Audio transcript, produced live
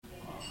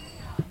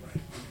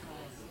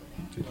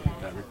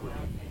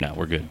No,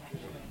 we're good.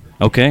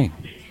 Okay.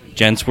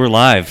 Gents, we're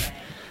live.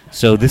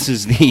 So this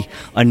is the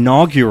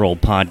inaugural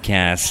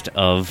podcast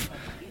of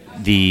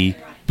the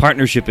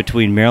partnership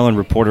between Maryland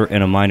Reporter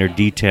and A Minor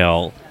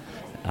Detail.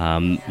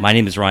 My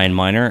name is Ryan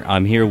Miner.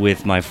 I'm here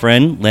with my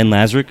friend, Len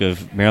Lazarick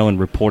of Maryland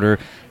Reporter.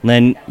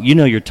 Len, you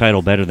know your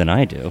title better than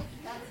I do.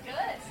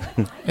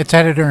 It's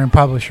editor and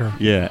publisher.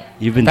 Yeah.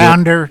 You've been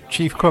founder,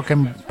 chief cook,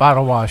 and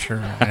bottle washer.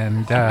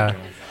 And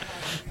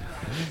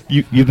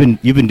you've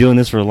been doing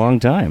this for a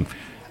long time.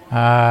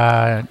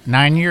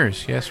 9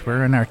 years. Yes,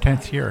 we're in our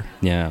 10th year.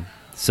 Yeah.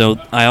 So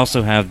I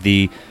also have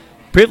the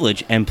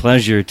privilege and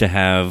pleasure to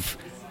have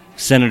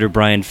Senator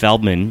Brian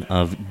Feldman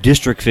of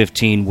District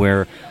 15,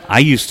 where I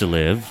used to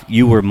live.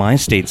 You were my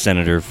state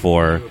senator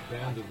for...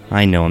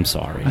 I know, I'm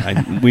sorry.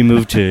 We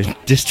moved to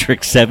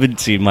District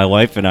 17, my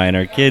wife and I and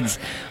our kids,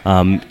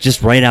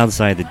 just right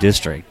outside the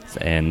district.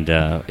 And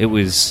it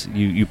was...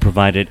 You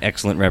provided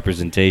excellent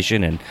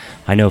representation, and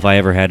I know if I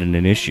ever had an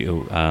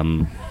issue,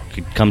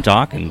 could come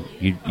talk, and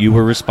you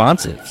were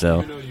responsive.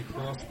 So... You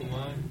crossed the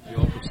line, the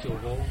offer still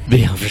holds.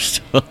 The offer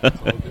still...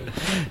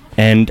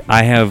 And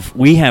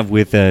we have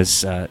with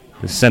us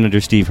Senator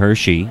Steve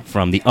Hershey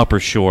from the Upper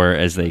Shore,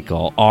 as they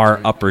call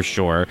our Upper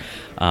Shore,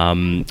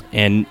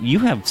 and you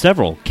have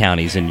several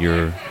counties in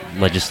your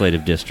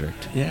legislative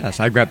district.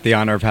 Yes, I've got the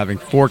honor of having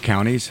 4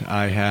 counties.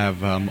 I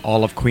have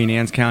all of Queen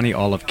Anne's County,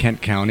 all of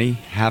Kent County,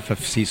 half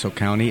of Cecil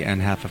County,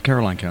 and half of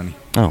Caroline County.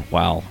 Oh,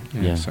 wow.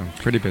 Yeah. So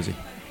pretty busy.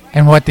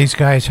 And what these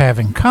guys have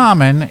in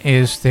common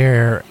is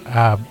they're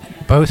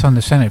both on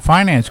the Senate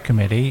Finance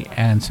Committee,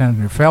 and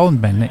Senator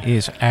Feldman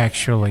is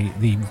actually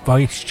the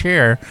vice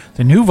chair,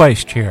 the new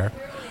vice chair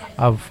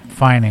of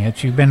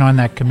Finance. You've been on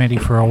that committee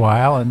for a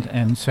while,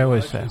 and so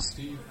is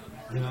Steve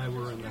and I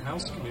were in the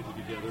House committee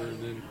together,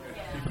 and then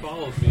he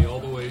followed me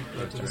all the way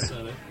to the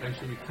Senate.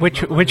 Actually,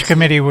 which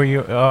committee were you?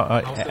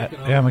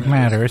 Economic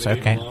Matters,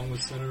 okay. Along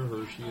with Senator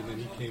Hershey, and then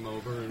he came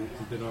over and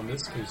we've been on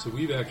this committee. So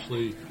we've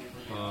actually...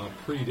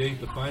 predate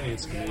the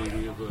Finance Committee.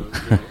 We have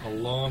a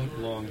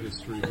long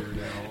history here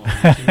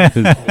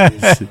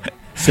now.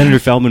 Senator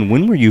Feldman,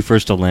 when were you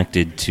first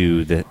elected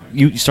to the...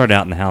 You started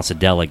out in the House of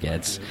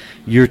Delegates.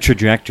 Your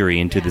trajectory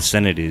into the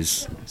Senate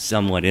is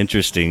somewhat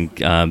interesting.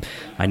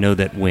 I know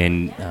that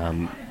when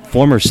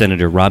former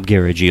Senator Rob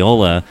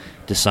Garagiola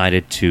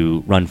decided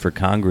to run for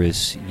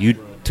Congress, you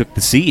took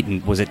the seat.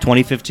 And was it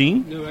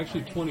 2015? No,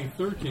 actually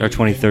 2013. Or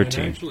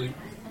 2013. And actually,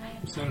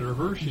 Senator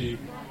Hershey...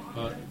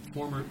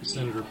 former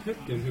Senator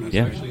Pipkin, who was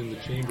actually in the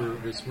chamber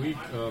this week,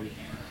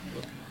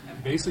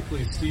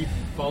 basically Steve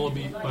followed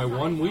me by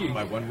 1 week.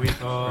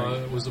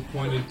 Was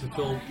appointed to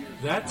fill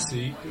that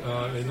seat,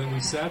 and then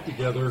we sat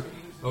together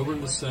over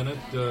in the Senate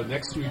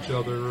next to each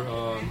other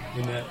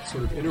in that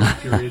sort of interim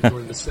period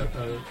during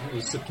it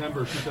was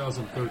September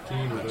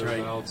 2013 or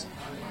thereabouts.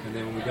 And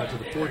then when we got to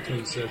the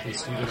 14th session,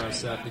 Steve and I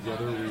sat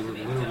together. We were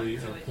literally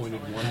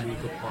appointed 1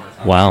 week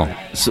apart. Wow.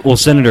 Well,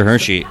 Senator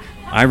Hershey,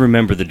 I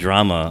remember the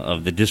drama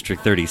of the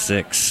District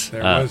 36.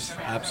 There was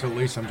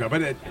absolutely some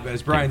drama. But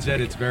as Brian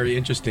said, it's very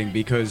interesting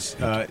because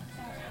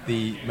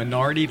the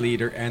minority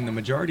leader and the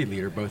majority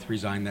leader both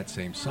resigned that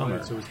same summer.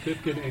 Right, so it was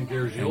Pipkin and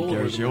Garagiola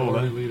were the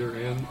minority leader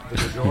and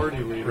the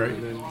majority leader. Right.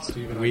 And then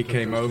Steve and we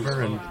came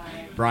over, and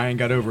Brian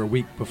got over a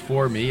week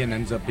before me and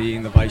ends up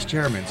being the vice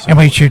chairman. So. And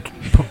we should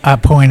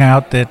point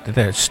out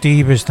that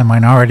Steve is the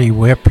minority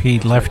whip. He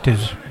left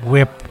his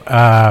whip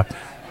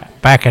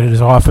back at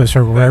his office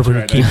or wherever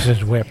he keeps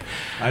his whip.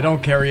 I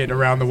don't carry it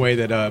around the way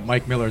that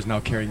Mike Miller is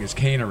now carrying his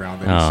cane around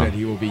that he said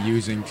he will be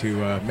using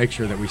to make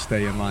sure that we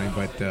stay in line.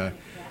 But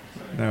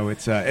no,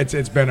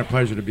 it's been a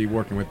pleasure to be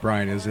working with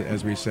Brian.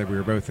 As we said, we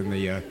were both in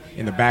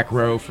the back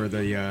row for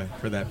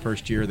that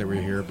first year that we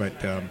were here, but.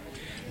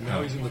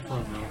 Now he's in the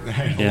front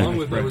row. Along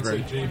with, I would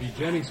say, J.B.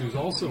 Jennings, who's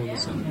also in the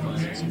Senate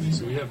Finance Committee.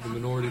 So we have the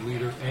minority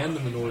leader and the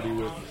minority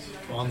whip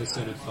on the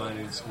Senate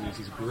Finance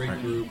Committee. It's a great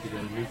group. We've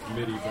got a new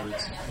committee, but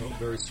it's a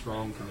very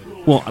strong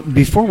committee. Well,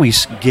 before we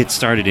get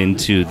started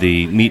into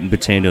the meat and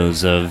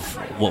potatoes of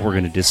what we're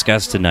going to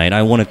discuss tonight,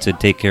 I wanted to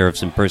take care of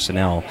some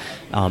personnel.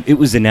 It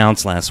was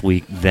announced last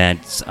week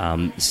that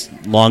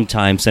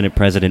longtime Senate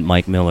President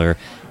Mike Miller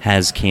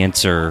has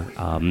cancer.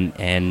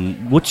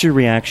 And what's your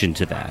reaction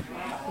to that?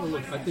 Well,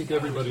 look, I think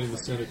everybody in the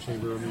Senate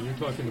chamber, I mean, you're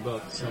talking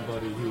about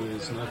somebody who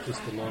is not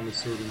just the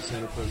longest-serving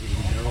Senate President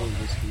in Maryland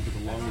history, but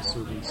the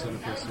longest-serving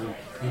Senate President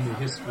in the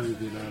history of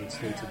the United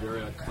States, a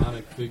very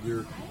iconic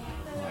figure,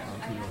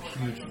 a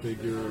huge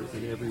figure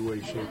in every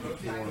way, shape, or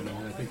form.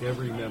 And I think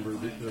every member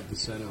of the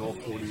Senate, all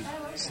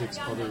 46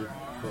 other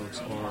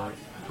folks, are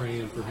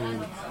praying for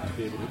him to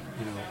be able to,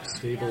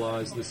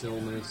 stabilize this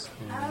illness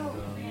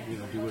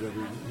and, do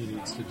whatever he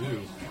needs to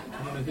do.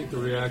 And I think the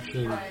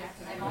reaction,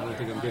 I don't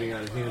think I'm getting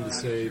out of hand to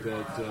say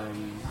that,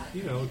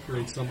 it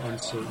creates some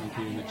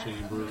uncertainty in the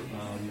chamber.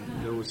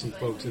 There were some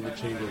folks in the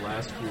chamber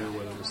last year,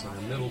 whether it was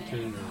Senator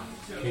Middleton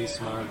or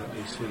Casemar, that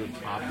were sort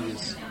of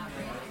obvious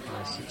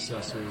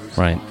successors.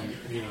 Right.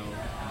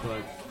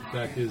 But the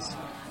fact is,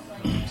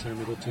 Senator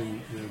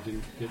Middleton,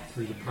 didn't get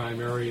through the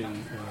primary,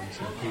 and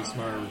Senator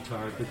Kaesmeyer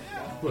retired. But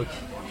look,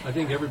 I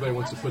think everybody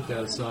wants to put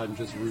that aside and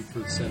just root for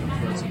the Senate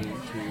President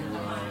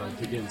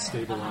to again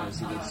stabilize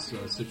this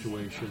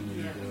situation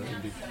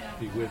and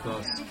be with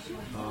us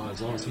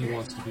as long as he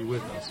wants to be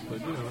with us.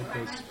 But it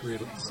does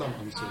create some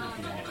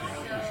uncertainty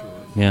for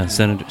sure. Yeah,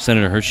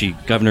 Senator Hershey,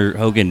 Governor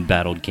Hogan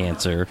battled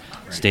cancer,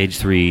 stage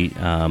 3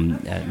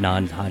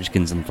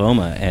 non-Hodgkin's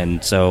lymphoma,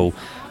 and so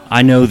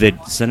I know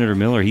that Senator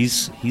Miller,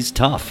 he's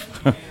tough.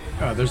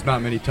 There's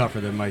not many tougher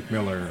than Mike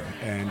Miller,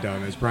 and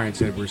as Brian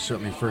said, we're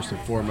certainly first and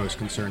foremost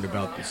concerned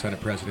about the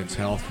Senate President's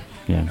health.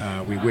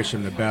 Yeah. We wish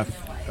him the best.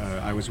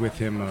 I was with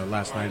him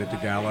last night at the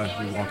gala.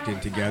 We walked in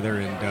together,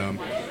 and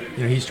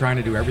he's trying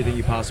to do everything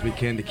he possibly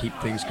can to keep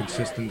things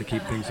consistent, to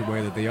keep things the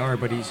way that they are.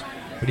 But he's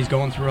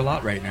going through a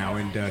lot right now,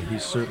 and he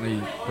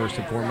certainly first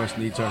and foremost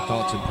needs our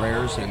thoughts and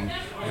prayers and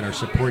our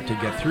support to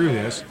get through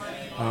this.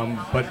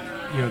 But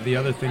the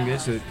other thing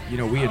is that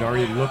we had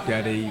already looked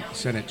at a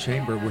Senate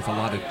chamber with a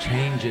lot of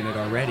change in it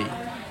already.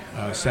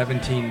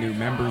 17 new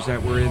members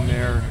that were in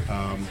there,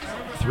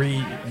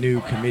 3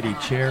 new committee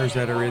chairs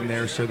that are in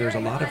there. So there's a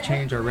lot of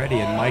change already,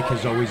 and Mike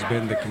has always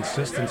been the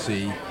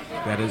consistency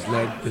that has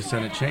led the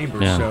Senate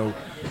chamber. Yeah. So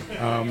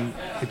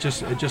it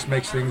just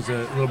makes things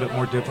a little bit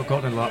more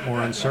difficult and a lot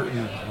more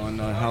uncertain on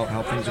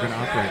how things are going to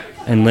operate.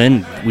 And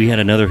Lynn, we had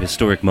another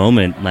historic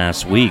moment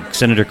last week.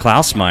 Senator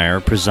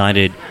Klausmeyer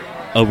presided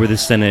over the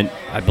Senate,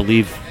 I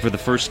believe, for the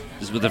first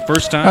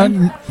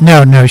time.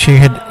 No, she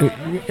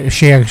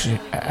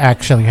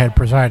actually had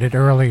presided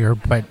earlier,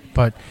 but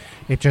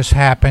it just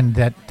happened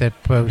that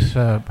both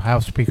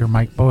House Speaker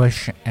Mike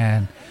Bush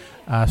and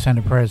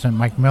Senate President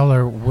Mike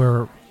Miller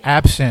were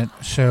absent,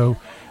 so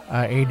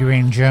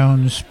Adrienne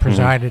Jones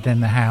presided in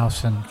the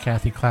House and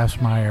Kathy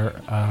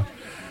Klausmeyer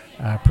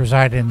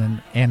presided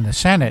in the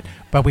Senate.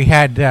 But we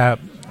had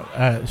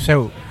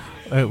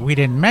we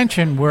didn't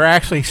mention we're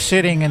actually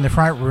sitting in the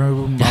front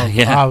room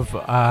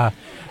of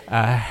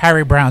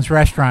Harry Browne's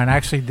restaurant.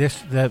 Actually,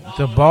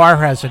 the bar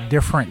has a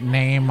different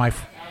name. I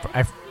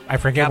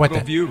forget what the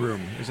Capitol View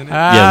Room, isn't it?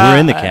 Yeah, we're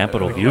in the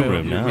Capitol View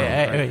Room now.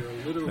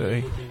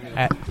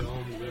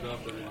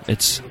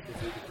 It's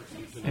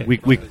we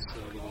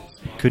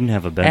couldn't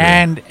have a better.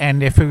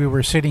 And if we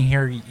were sitting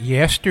here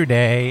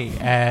yesterday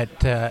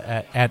at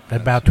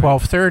about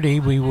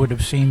 12:30, we would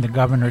have seen the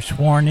governor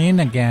sworn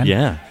in again.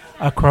 Yeah.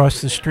 Across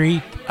the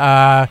street.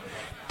 What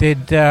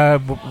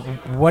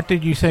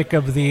did you think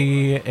of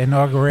the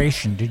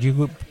inauguration? Did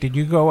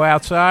you go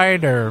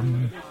outside or?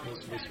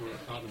 Most of us were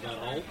out and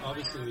about.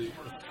 Obviously,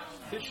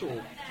 the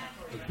official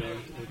event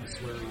of the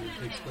swearing-in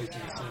takes place in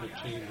the Senate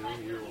chamber.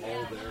 We were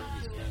all there. It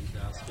was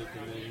fantastic.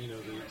 And then,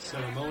 the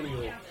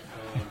ceremonial.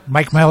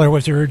 Mike Miller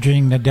was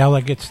urging the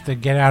delegates to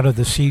get out of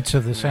the seats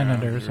of the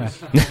senators. So I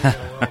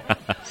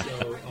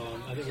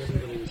think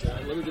everybody was there.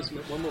 Let me just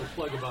make one more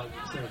plug about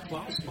Senator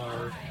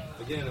Klausmeyer.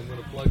 Again, I'm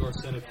going to plug our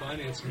Senate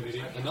Finance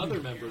Committee, another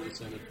member of the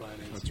Senate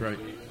Finance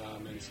Committee.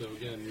 Right. And so,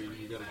 again,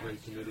 we've got a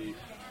great committee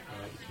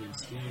between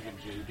Steve and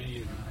JB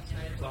and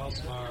Senator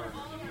Klausmeyer.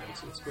 And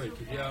it's great.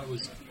 But, yeah,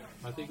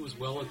 I think it was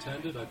well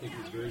attended. I think it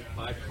was a very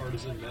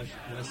bipartisan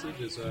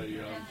message. As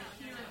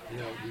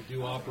we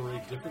do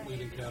operate differently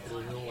than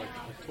Capitol Hill.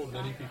 I've told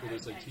many people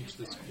this. I teach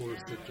this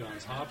course at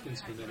Johns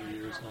Hopkins for many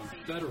years on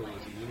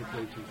federalism,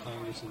 interplay between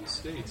Congress and the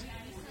states.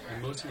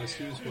 And most of my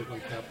students work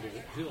on Capitol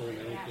Hill, and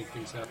they don't think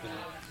things happen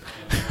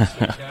in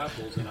state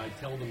capitals. And I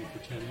tell them for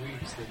 10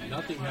 weeks that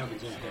nothing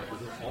happens on Capitol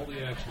Hill. All the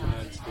action in the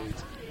United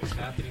States is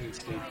happening in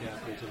state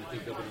capitals. And I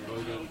think Governor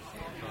Hogan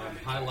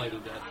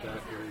highlighted that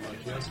fact very much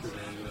yesterday,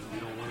 that we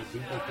don't want to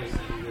duplicate in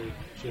any way,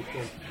 shape,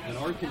 form. And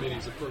our committee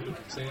is a perfect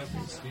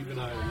example. Steve and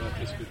I are not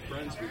just good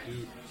friends. We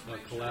do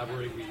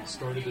collaborate. We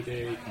started the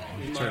day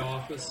in my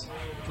office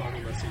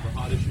talking about some of the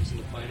hot issues in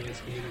the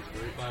Finance Committee. It's a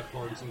very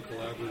bipartisan,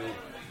 collaborative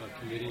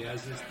committee,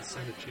 as is the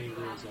Senate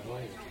chamber as a whole.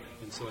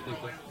 And so I think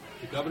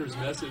the governor's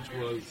message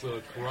was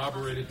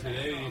corroborated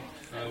today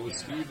with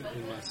Steve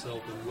and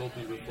myself, and will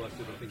be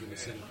reflected, I think, in the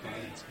Senate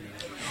Finance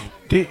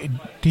Committee.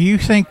 Do you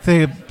think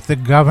the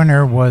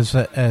governor was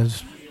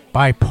as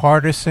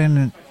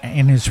bipartisan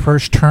in his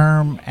first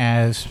term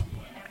as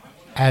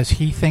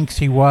he thinks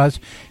he was?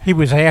 He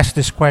was asked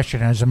this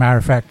question, as a matter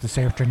of fact, this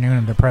afternoon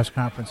in the press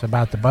conference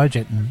about the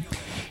budget, and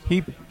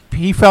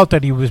he felt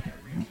that he was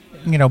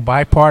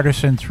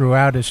bipartisan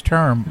throughout his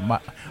term.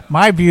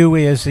 My view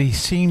is he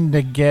seemed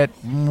to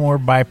get more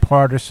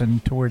bipartisan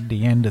toward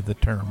the end of the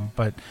term,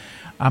 but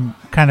I'm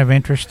kind of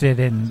interested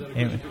in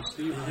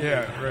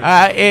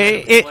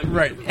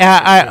Right.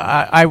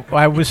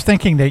 I was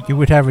thinking that you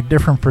would have a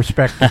different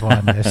perspective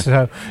on this.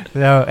 So,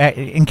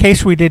 in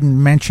case we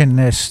didn't mention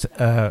this,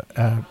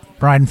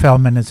 Brian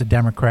Feldman is a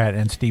Democrat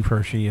and Steve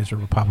Hershey is a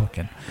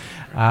Republican.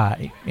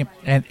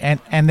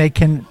 And they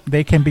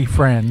can be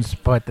friends,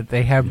 but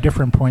they have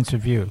different points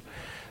of view.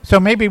 So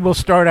maybe we'll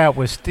start out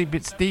with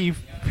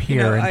Steve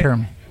here in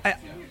terms.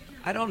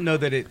 I don't know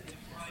that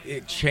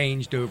it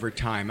changed over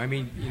time. I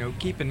mean,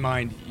 keep in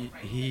mind,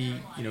 he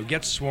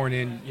gets sworn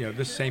in,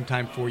 this same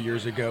time 4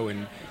 years ago,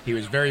 and he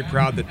was very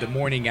proud that the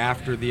morning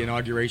after the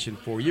inauguration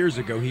 4 years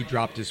ago, he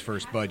dropped his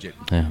first budget,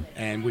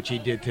 and which he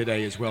did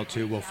today as well,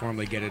 too. We'll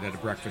formally get it at a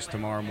breakfast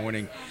tomorrow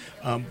morning.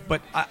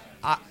 But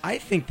I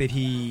think that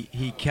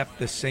he kept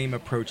the same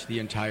approach the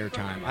entire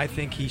time. I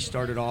think he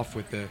started off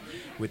with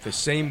the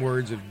same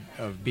words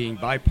of being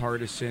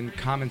bipartisan,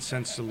 common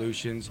sense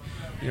solutions.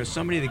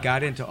 Somebody that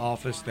got into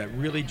office that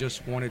really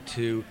just wanted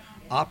to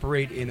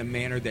operate in a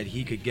manner that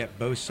he could get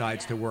both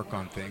sides to work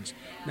on things.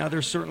 Now,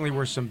 there certainly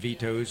were some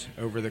vetoes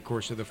over the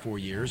course of the 4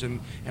 years, and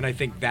I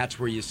think that's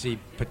where you see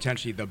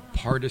potentially the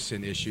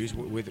partisan issues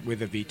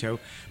with a veto.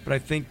 But I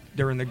think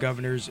during the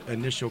governor's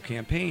initial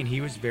campaign,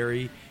 he was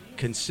very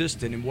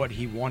consistent in what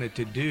he wanted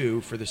to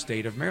do for the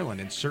state of Maryland,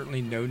 and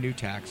certainly no new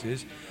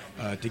taxes,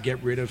 to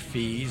get rid of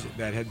fees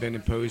that had been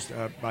imposed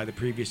by the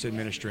previous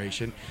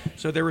administration.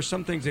 So there were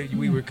some things that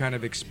we were kind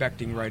of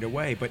expecting right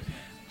away, but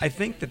I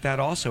think that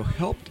also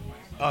helped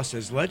us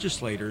as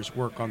legislators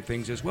work on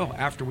things as well.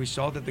 After we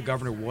saw that the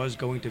governor was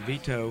going to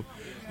veto,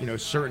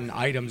 certain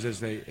items as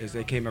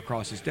they came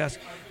across his desk,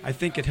 I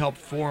think it helped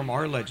form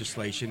our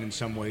legislation in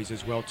some ways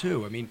as well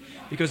too. I mean,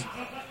 because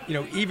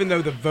even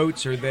though the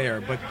votes are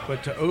there,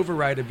 but to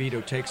override a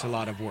veto takes a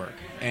lot of work,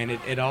 and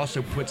it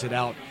also puts it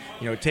out.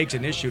 It takes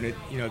an issue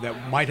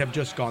that might have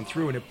just gone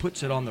through, and it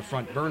puts it on the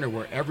front burner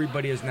where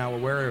everybody is now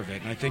aware of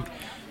it. And I think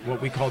what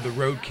we call the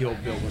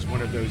roadkill bill was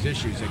one of those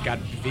issues that got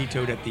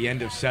vetoed at the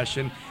end of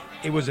session.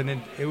 It was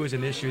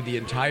an issue the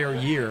entire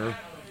year,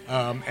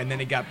 and then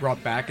it got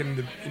brought back,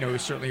 and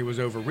certainly it was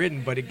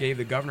overridden. But it gave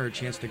the governor a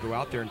chance to go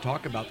out there and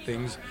talk about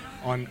things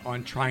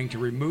on trying to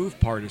remove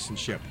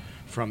partisanship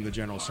from the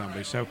General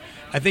Assembly. So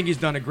I think he's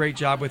done a great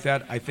job with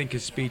that. I think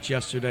his speech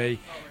yesterday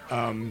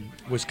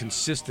was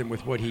consistent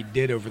with what he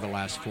did over the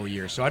last 4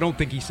 years. So I don't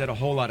think he said a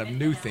whole lot of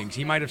new things.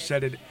 He might have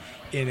said it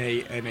in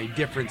a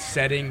different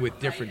setting with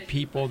different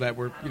people that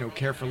were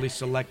carefully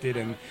selected,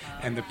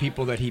 and the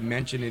people that he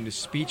mentioned in his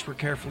speech were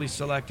carefully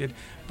selected.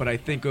 But I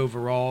think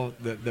overall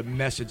the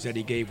message that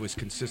he gave was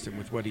consistent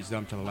with what he's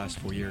done for the last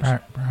 4 years. All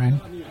right,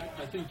 Brian.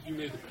 I think you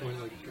made the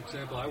point, like, for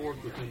example, I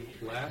worked with him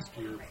last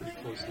year pretty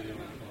closely on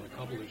a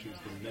couple issues.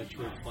 The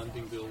Metro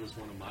funding bill was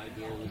one of my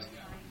bills,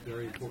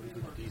 very important for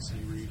the D.C.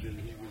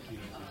 region. He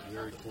was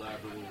very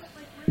collaborative.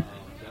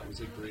 That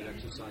was a great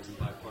exercise in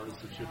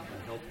bipartisanship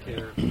on health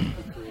care. We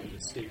created a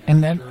state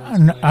and then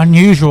an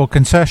unusual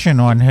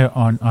concession on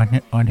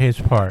his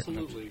part.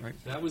 Absolutely. Right.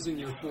 That was in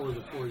year 4 of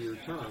the 4-year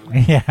term.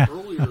 Yeah.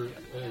 Earlier,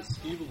 as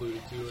Steve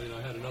alluded to, and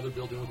I had another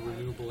bill dealing with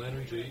renewable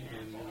energy,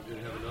 and we're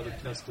going to have another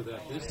test of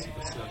that this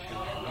session.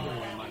 Another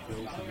one of my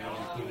bills, the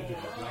Maryland Community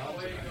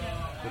Jobs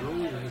Act. But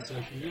earlier in the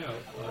session,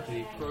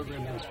 a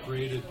program that was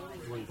created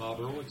during Bob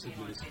Ehrlich's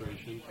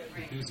administration,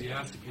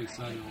 enthusiastically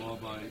signed into law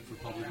by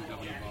Republican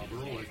Governor Bob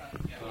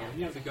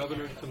Ehrlich. The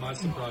governor, to my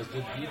surprise,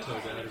 did veto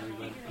that, and we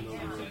went and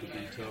overrode the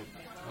veto.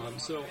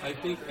 So I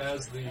think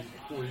as the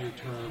 4-year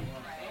term,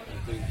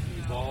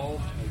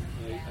 evolved,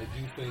 I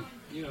do think,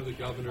 the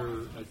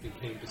governor,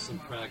 came to some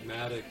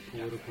pragmatic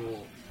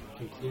political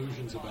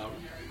conclusions about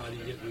how do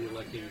you get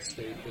reelected in a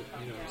state that,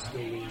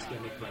 still leans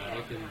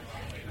Democratic.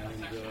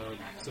 And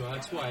so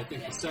that's why I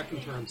think the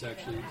second term is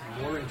actually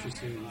more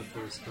interesting than the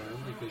first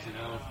term, because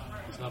now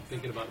he's not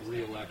thinking about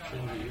reelection.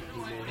 He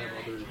may have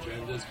other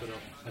agendas, but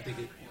I think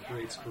it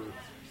creates for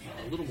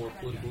a little more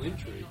political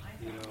intrigue.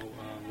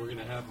 We're going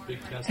to have a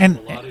big test of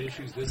a lot of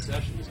issues this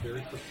session. Is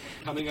very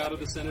coming out of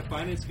the Senate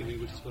Finance Committee,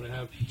 which is going to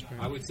have,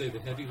 I would say, the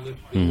heavy lift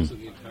bills in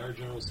the entire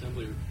General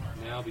Assembly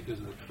are now, because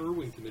of the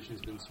Kerwin Commission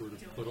has been sort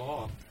of put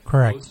off.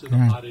 Correct. Most of the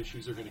hot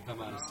issues are going to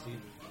come out of Steve,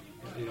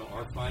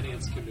 our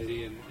Finance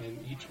Committee, and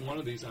each one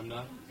of these, I'm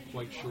not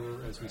quite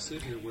sure as we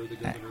sit here where the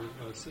governor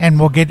sits. And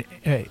we'll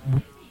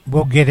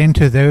get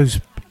into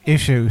those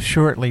issues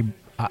shortly.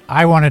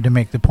 I wanted to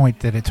make the point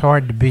that it's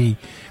hard to be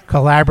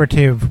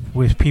collaborative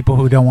with people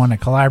who don't want to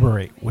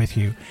collaborate with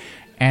you,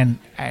 and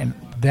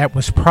that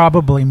was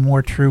probably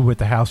more true with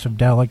the House of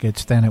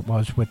Delegates than it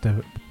was with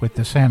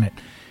the Senate,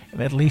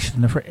 at least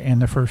in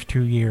the first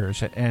 2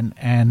 years,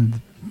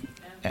 and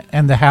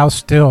the House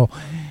still,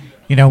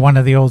 one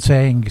of the old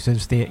sayings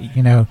is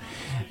the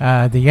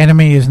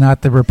enemy is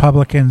not the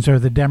Republicans or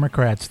the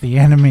Democrats, the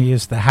enemy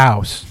is the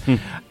House,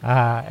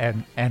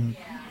 and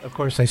of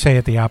course, they say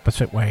it the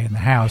opposite way in the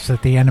House,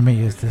 that the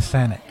enemy is the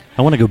Senate.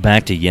 I want to go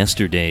back to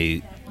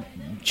yesterday,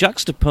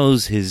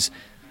 juxtapose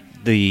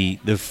the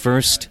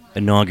first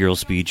inaugural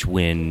speech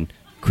when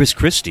Chris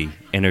Christie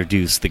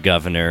introduced the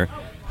governor,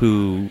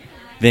 who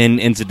then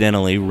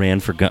incidentally ran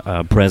for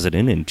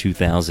president in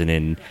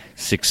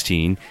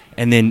 2016,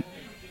 and then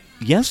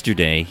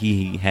yesterday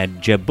he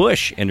had Jeb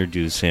Bush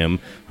introduce him,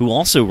 who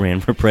also ran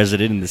for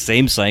president in the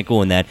same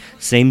cycle in that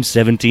same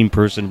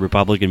 17-person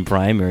Republican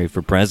primary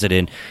for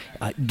president.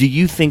 Do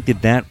you think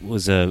that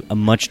was a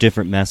much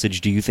different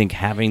message? Do you think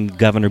having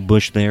Governor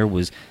Bush there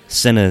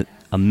sent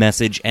a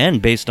message?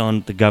 And based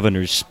on the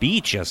governor's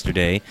speech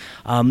yesterday,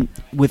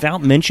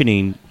 without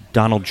mentioning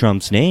Donald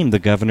Trump's name, the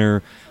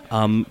governor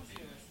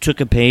took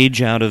a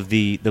page out of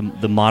the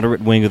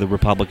moderate wing of the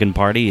Republican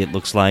Party, it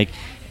looks like,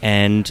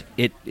 and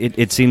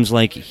it seems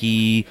like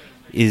he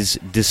is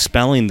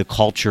dispelling the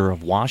culture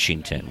of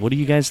Washington. What do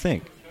you guys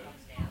think?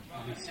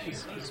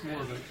 It's more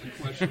of a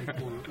question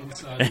for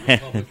inside the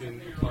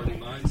Republican Party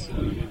mindset.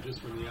 I mean,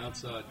 just from the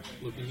outside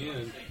looking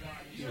in,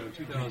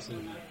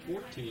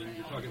 2014,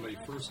 you're talking about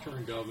a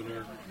first-term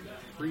governor,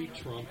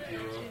 pre-Trump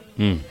era.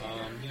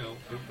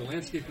 The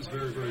landscape is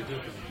very, very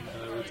different.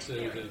 I would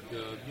say that,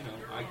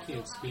 I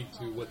can't speak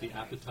to what the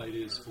appetite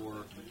is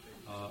for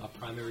a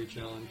primary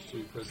challenge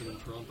to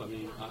President Trump. I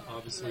mean,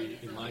 obviously,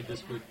 in my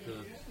district,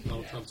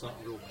 Donald Trump's not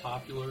real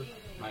popular.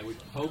 I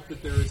would hope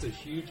that there is a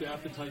huge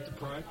appetite to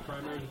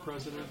primary the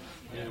president,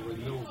 and with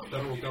no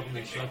federal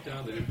government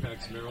shutdown that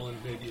impacts Maryland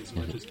maybe as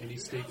much as any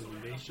state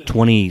in the nation.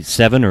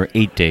 27 or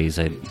 8 days.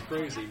 It's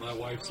crazy. My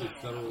wife's a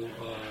federal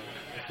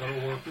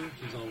worker.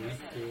 She's on week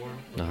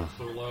 4 of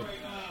furlough.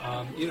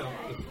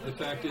 The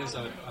fact is,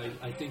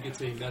 I think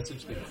it's a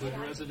message that could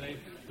resonate,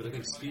 but I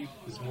think Steve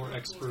is more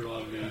expert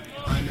on the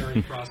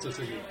primary process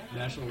of the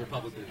National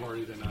Republican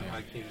Party than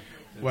I can.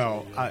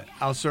 Well,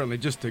 I'll certainly,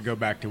 just to go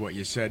back to what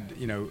you said,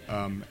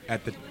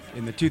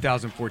 in the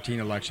 2014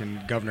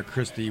 election, Governor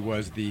Christie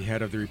was the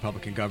head of the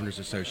Republican Governors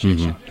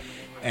Association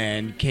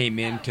and came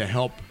in to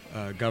help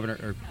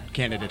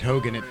candidate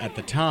Hogan at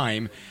the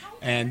time,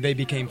 and they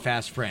became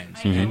fast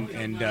friends.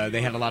 And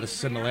they had a lot of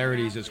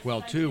similarities as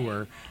well, too,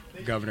 where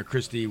Governor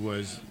Christie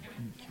was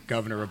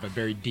governor of a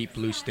very deep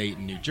blue state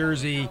in New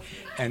Jersey,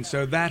 and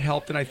so that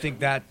helped. And I think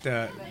that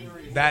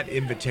that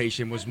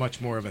invitation was much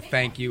more of a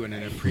thank you and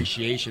an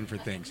appreciation for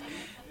things.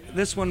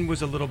 This one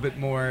was a little bit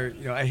more,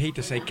 I hate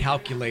to say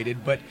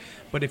calculated, but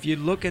if you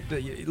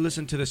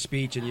listen to the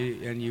speech and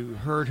you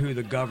heard who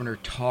the governor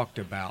talked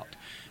about,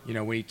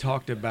 when he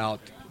talked about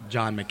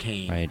John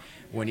McCain, right,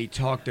 when he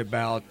talked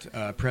about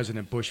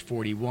President Bush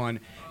 41.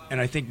 And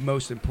I think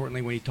most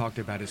importantly, when he talked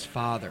about his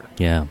father,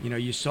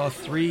 you saw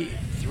three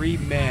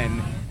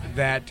men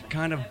that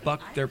kind of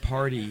bucked their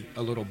party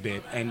a little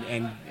bit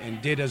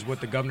and did, as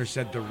what the governor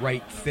said, the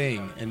right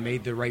thing and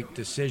made the right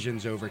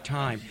decisions over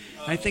time.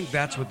 And I think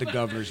that's what the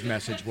governor's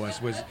message was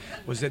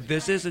that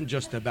this isn't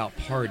just about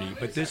party,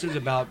 but this is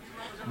about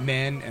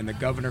men and the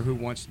governor who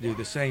wants to do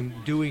the same,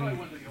 doing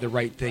the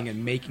right thing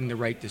and making the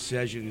right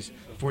decisions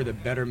for the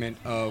betterment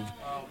of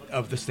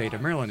the state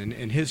of Maryland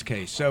in his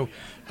case. So,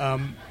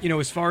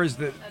 as far as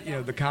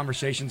the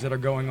conversations that are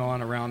going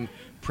on around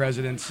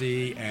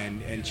presidency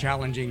and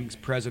challenging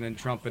President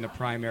Trump in a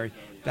primary,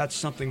 that's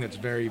something that's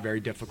very, very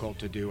difficult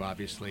to do,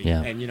 obviously.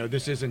 Yeah. And,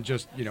 this isn't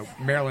just,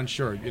 Maryland,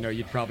 sure,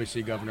 you'd probably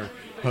see Governor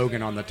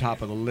Hogan on the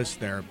top of the list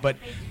there. But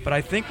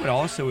I think what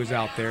also is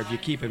out there, if you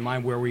keep in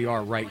mind where we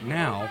are right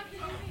now,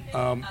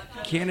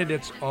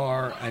 candidates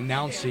are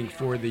announcing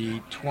for the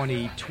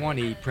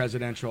 2020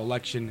 presidential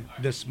election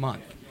this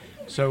month.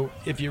 So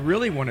if you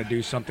really want to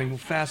do something, we'll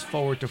fast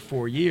forward to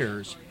 4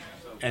 years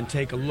and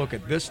take a look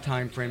at this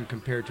time frame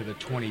compared to the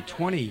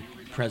 2020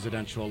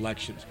 presidential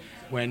elections,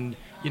 when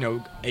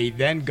a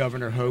then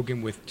Governor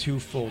Hogan with 2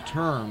 full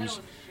terms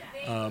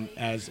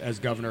as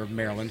governor of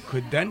Maryland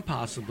could then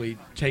possibly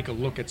take a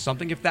look at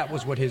something if that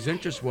was what his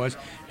interest was,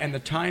 and the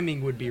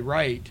timing would be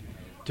right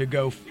to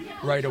go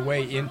right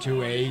away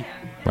into an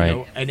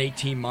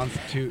 18-month,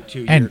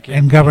 2-year campaign.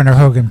 And Governor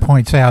Hogan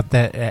points out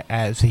that,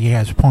 as he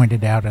has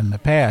pointed out in the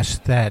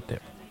past,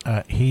 that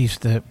he's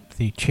the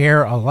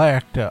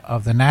chair-elect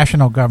of the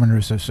National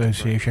Governors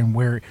Association,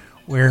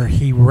 where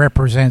he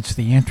represents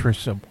the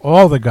interests of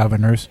all the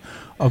governors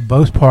of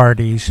both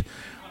parties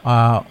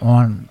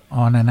on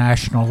a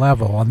national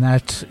level, and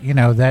that's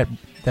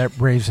that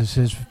raises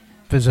his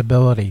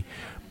visibility.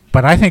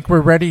 But I think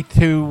we're ready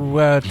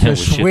to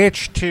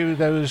switch to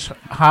those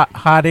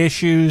hot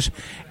issues,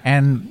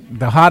 and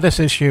the hottest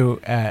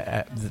issue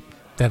that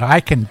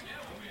I can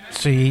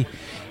see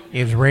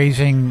is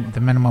raising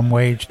the minimum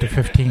wage to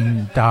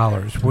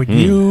 $15. Would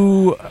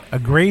you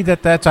agree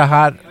that that's a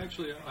hot?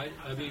 Actually,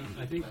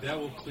 I think that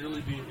will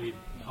clearly be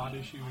a hot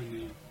issue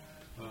in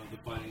the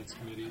Finance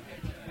Committee.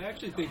 I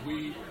actually think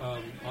we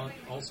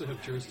also have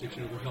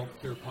jurisdiction over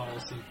healthcare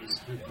policy,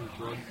 prescription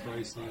drug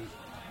pricing,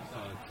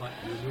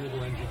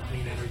 renewable energy,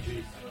 clean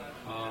energy,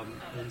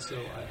 and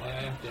so I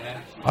have to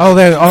add.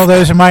 All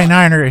those are my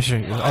Niner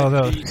issues. All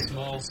those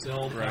small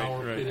cell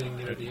power pitting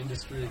the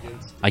industry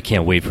against. I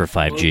can't wait for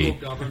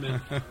 5G.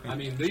 Government. I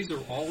mean, these are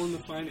all in the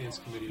Finance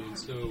Committee, and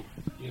so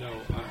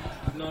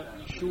I'm not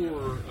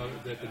sure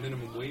that the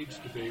minimum wage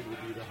debate will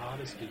be the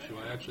hottest issue.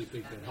 I actually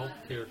think that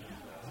healthcare.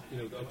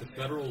 At the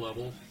federal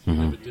level, we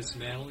have a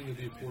dismantling of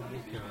the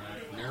Affordable Care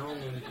Act.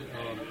 Maryland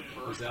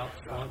was out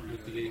front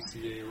with the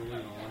ACA early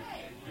on,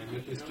 and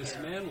with this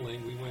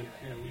dismantling, we had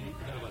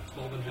about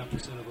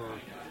 12.5% of our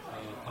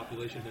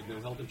population had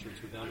no health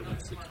insurance. We're down to about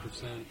 6%.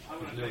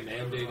 There's no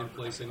mandate in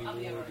place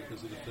anymore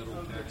because of the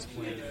federal tax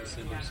plan in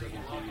December 17.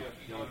 I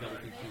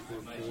think people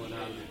are pulling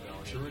out of the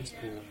insurance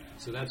pool.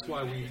 So that's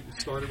why we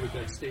started with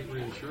that state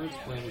reinsurance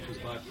plan, which was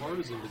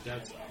bipartisan, but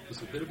that's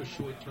just a bit of a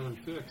short-term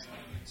fix.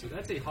 So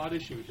that's a hot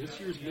issue at this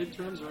year's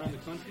midterms around the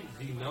country,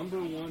 the number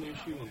one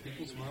issue on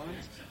people's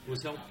minds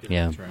was health care.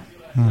 Yeah. That's right.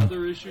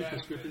 Another issue,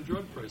 prescription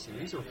drug pricing.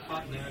 These are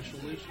hot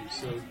national issues.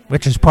 So,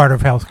 which is part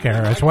of health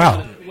care as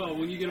well. Well,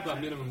 when you get about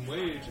minimum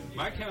wage,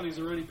 my county's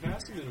already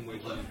passed the minimum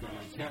wage in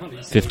my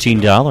county. So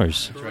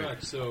 $15. Correct.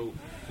 Right. So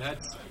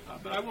that's.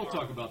 But I will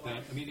talk about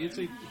that. I mean, it's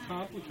a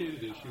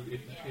complicated issue.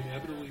 It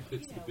inevitably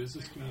pits the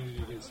business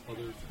community against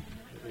other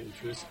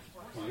interests.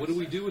 What do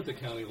we do with a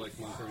county like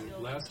Montgomery?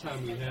 Last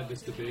time we had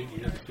this debate,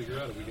 we had to figure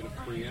out, are we going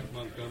to preempt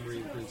Montgomery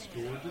and Prince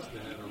George's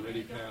that had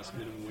already passed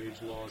minimum wage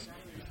laws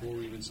before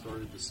we even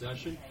started the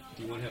session?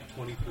 Do you want to have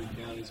 23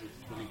 counties with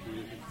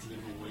 23 different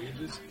minimum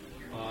wages?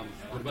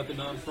 What about the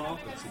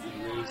nonprofits? If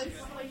you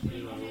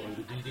raise, or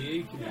the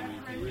DDA community,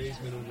 if you raise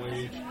minimum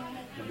wage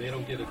and they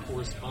don't get a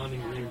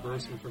corresponding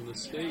reimbursement from the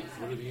state,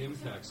 what are the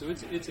impacts? So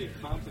it's a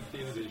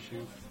complicated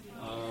issue.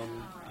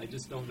 I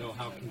just don't know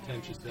how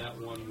contentious that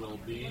one will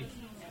be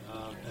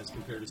as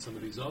compared to some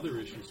of these other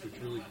issues, which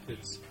really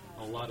fits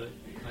a lot of,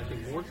 I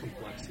think, more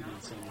complexity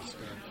in some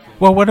respect.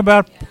 Well, what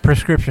about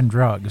prescription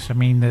drugs? I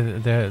mean,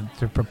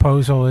 the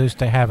proposal is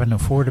to have an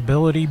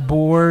affordability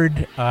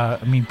board.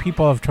 I mean,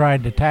 people have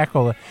tried to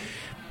tackle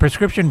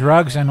prescription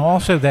drugs, and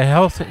also the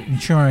health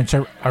insurance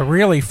are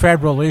really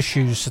federal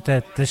issues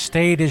that the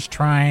state is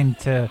trying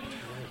to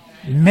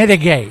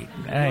mitigate.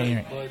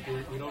 Right, but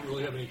we don't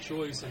really have any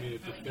choice. I mean,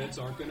 if the feds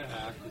aren't going to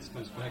act, this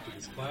comes back to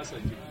this class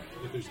action.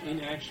 If there's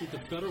inaction at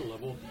the federal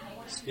level,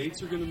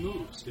 states are going to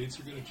move. States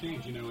are going to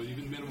change.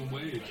 Even minimum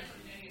wage.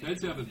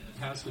 Feds haven't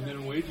passed the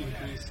minimum wage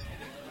increase.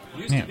 It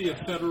used to be a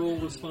federal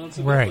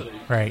responsibility.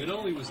 Right. It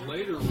only was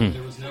later when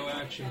there was no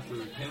action for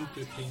 10,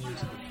 15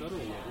 years at the federal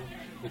level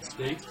that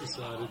states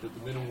decided that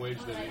the minimum wage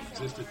that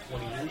existed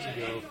 20 years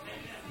ago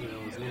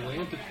is a little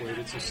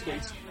antiquated. So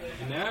states,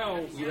 and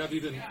now we have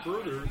even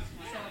further,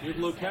 you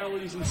have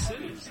localities and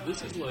cities.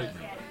 This is like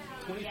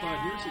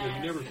 25 years ago,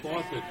 you never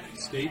thought that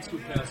states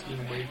would pass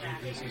minimum wage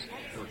increases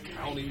or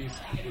counties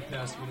would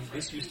pass minimum.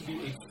 This used to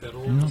be a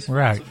federal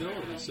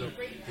responsibility. Right. So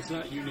it's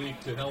not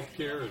unique to health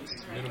care.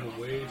 It's minimum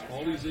wage.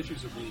 All these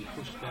issues are being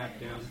pushed back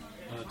down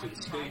to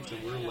the states,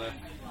 and we're left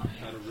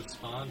kind of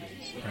responding.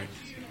 So.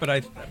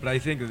 Right. But I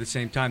think at the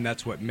same time,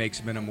 that's what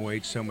makes minimum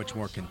wage so much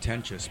more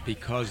contentious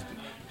because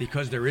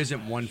there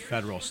isn't one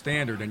federal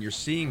standard, and you're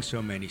seeing so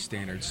many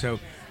standards. So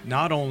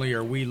not only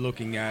are we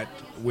looking at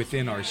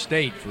within our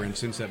state, for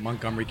instance, that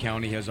Montgomery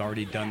County has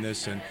already done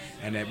this, and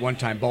at one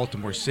time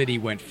Baltimore City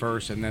went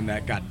first, and then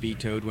that got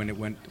vetoed when it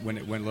went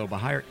a little bit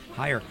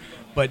higher.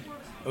 But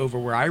over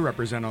where I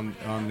represent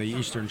on the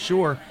Eastern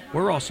Shore,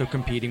 we're also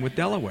competing with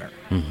Delaware.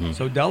 Mm-hmm.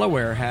 So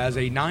Delaware has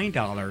a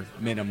 $9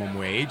 minimum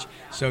wage.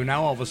 So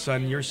now all of a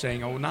sudden you're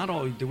saying, oh, not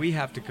only do we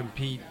have to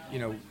compete,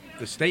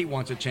 the state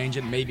wants to change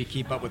it and maybe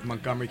keep up with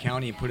Montgomery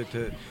County and put it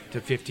to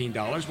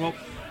 $15. Well,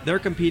 they're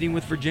competing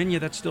with Virginia.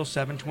 That's still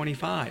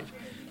 $7.25.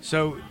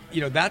 So,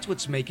 that's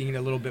what's making it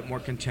a little bit more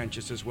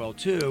contentious as well,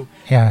 too.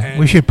 Yeah, and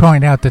we should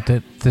point out that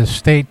the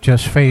state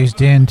just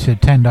phased into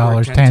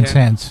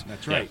 $10.10.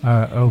 That's right.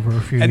 Over a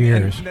few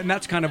years. And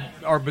that's kind of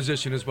our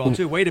position as well,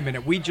 too. Wait a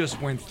minute, we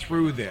just went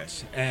through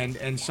this.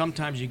 And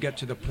sometimes you get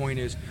to the point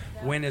is,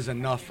 when is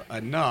enough?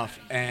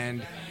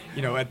 And,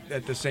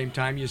 at the same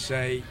time you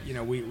say,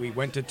 we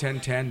went to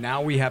 $10.10,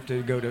 now we have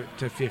to go to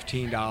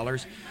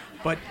 $15.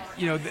 But,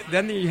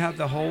 then you have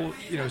the whole,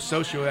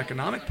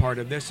 socioeconomic part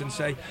of this and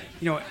say,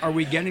 are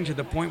we getting to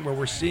the point where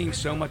we're seeing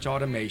so much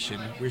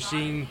automation? We're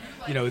seeing,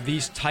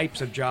 these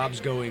types of jobs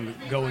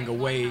going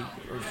away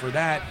for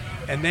that.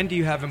 And then do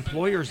you have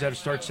employers that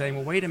start saying,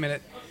 well, wait a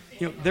minute,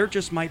 there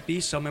just might be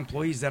some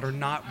employees that are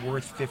not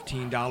worth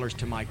 $15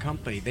 to my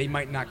company. They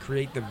might not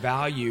create the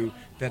value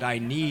that I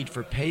need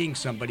for paying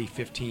somebody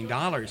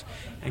 $15.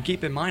 And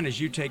keep in mind,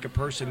 as you take a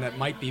person that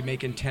might be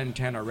making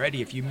 $10.10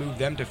 already, if you move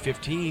them to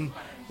 $15,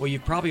 well, you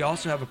probably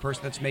also have a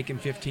person that's making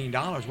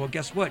 $15. Well,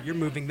 guess what? You're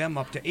moving them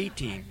up to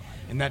 $18.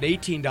 And that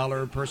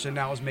 $18 person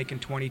now is making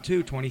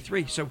 $22,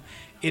 $23. So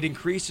it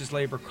increases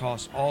labor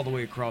costs all the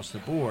way across the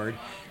board.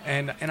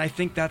 And I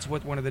think that's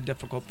what one of the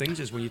difficult things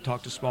is when you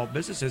talk to small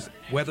businesses,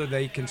 whether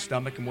they can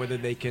stomach and whether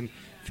they can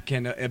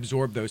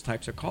absorb those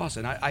types of costs.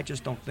 And I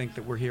just don't think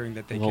that we're hearing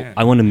that they can.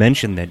 I want to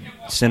mention that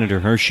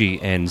Senator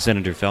Hershey and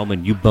Senator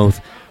Feldman, you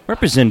both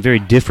represent very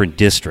different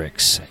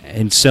districts.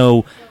 And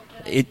so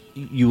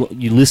you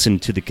listen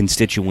to the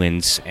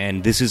constituents,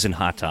 and this is a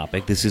hot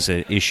topic. This is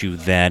an issue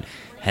that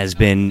has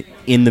been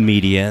in the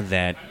media,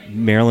 that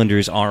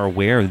Marylanders are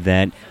aware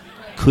that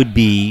could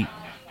be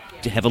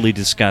heavily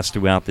discussed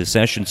throughout this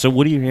session. So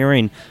what are you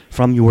hearing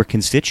from your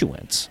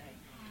constituents?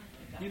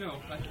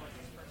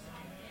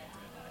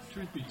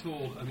 Truth be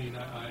told,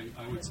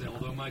 I would say,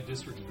 although my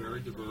district is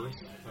very diverse,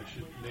 I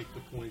should make the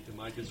point that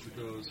my district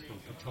goes from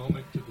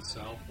Potomac to the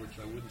south, which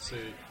I wouldn't say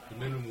the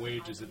minimum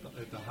wage is at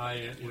the high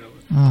end,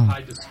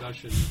 high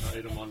discussion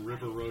item on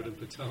River Road in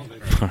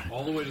Potomac,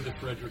 all the way to the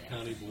Frederick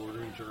County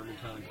border in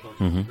Germantown and Clark.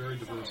 It's a very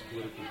diverse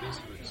political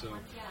district. So,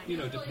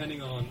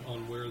 depending on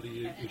where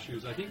the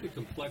issues, I think the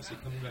complexity,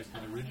 coming back to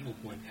my original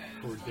point,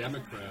 for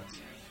Democrats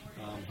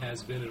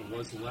has been, and it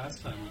was the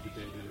last time we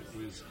debated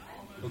it, was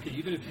okay,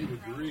 even if you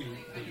agree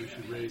that we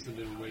should raise the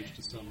minimum wage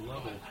to some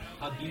level,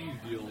 how do you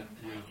deal with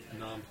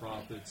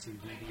nonprofits and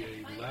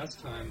DBA? The last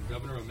time,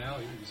 Governor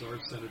O'Malley, it was our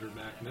Senator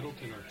Mac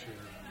Middleton, our chair,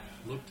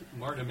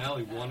 Martin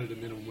O'Malley wanted a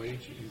minimum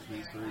wage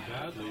increase very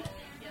badly,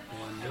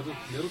 and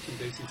Middleton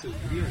basically says,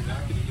 we are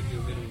not going to give you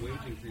a minimum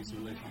wage increase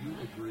unless you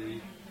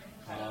agree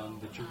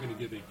that you're going to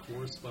give a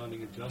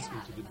corresponding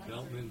adjustment to the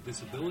development and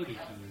disability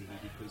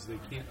community because they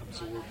can't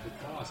absorb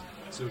the cost.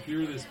 So if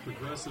you're this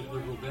progressive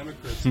liberal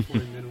Democrat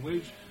supporting minimum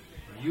wage,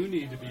 you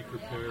need to be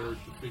prepared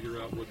to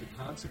figure out what the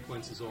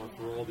consequences are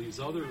for all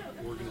these other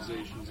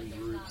organizations and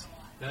groups.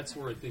 That's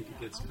where I think it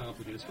gets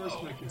complicated. As far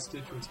as my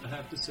constituents, I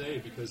have to say,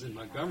 because in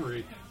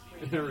Montgomery,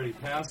 they already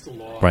passed a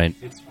law. Right.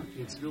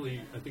 It's really,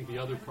 I think, the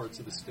other parts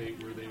of the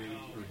state where they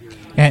are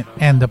hearing.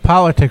 And the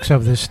politics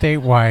of the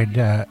statewide,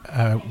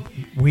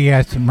 we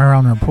asked,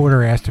 Maryland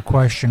Reporter asked a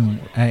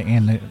question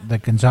in the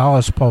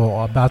Gonzales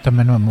poll about the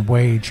minimum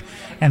wage,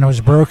 and it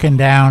was broken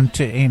down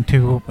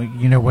into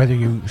whether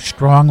you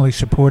strongly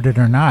support it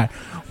or not.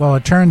 Well,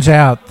 it turns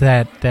out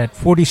that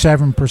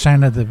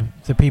 47% of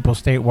the people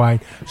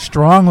statewide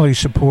strongly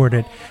support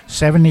it.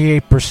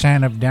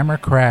 78% of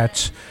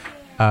Democrats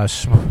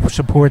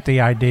support the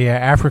idea.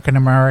 African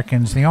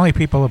Americans, the only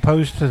people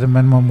opposed to the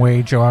minimum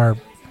wage are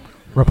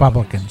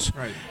Republicans,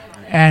 Right.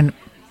 and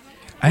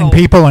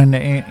people in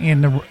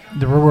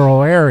the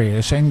rural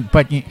areas, and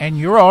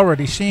you're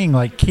already seeing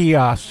like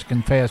kiosks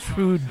and fast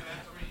food.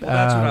 Well,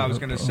 that's what I was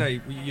going to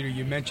say.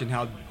 You mentioned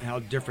how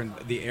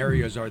different the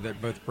areas are that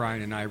both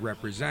Brian and I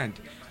represent.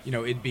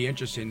 It'd be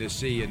interesting to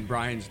see in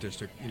Brian's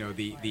district,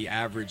 the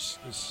average,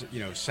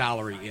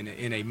 salary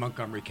in a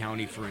Montgomery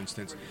County, for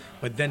instance,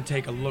 but then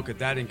take a look at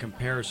that in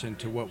comparison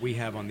to what we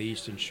have on the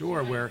Eastern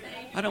Shore, where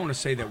I don't want to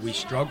say that we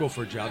struggle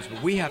for jobs,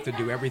 but we have to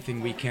do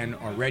everything we can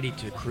already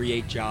to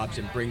create jobs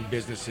and bring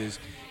businesses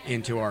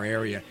into our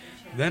area.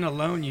 Then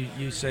alone,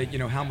 you say,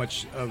 how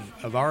much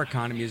of our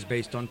economy is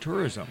based on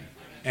tourism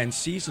and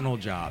seasonal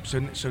jobs.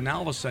 So now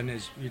all of a sudden,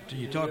 as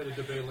you talk... We had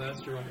a debate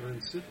last year on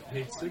earned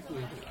paid sick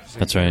leave.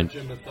 That's right.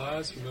 Jim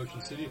Mathias from Ocean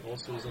City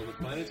also was on the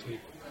finance meeting.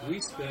 We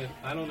spent,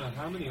 I don't know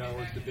how many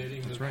hours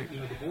debating the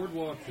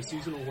boardwalk, the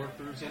seasonal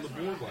workers on the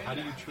boardwalk. How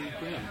do you treat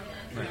them?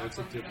 It's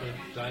a different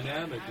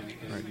dynamic.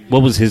 And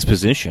What was his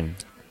position?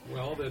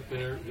 Well,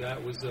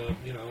 that was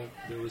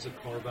there was a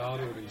carve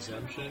out or an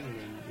exemption,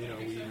 and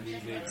we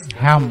made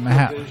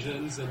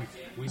provisions, and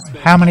we spent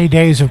how many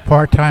days of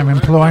part-time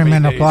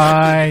employment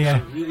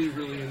apply? Really,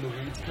 really in the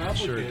weeds,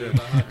 complicated,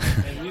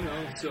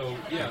 and so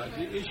yeah,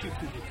 the issue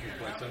can be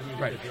complex.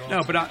 Right.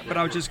 No, but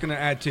I was just going to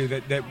add too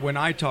that when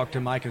I talk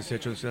to my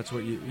constituents, that's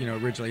what you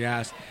originally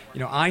asked.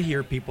 I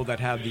hear people that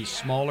have these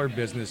smaller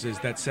businesses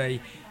that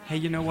say, hey,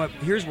 you know what?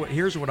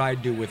 Here's what I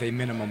do with a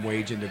minimum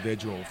wage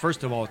individual.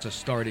 First of all, it's a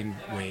starting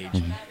wage.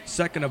 Mm-hmm.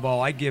 Second of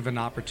all, I give an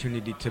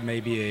opportunity to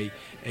maybe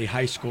a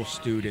high school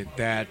student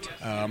that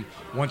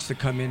wants to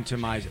come into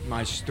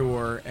my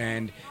store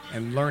and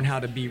learn how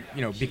to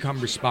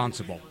become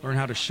responsible, learn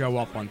how to show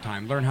up on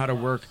time, learn how to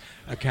work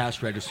a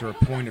cash register, a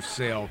point of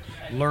sale,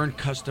 learn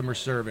customer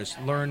service,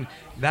 learn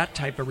that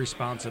type of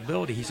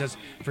responsibility. He says,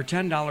 for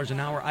 $10 an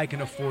hour, I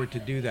can afford to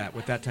do that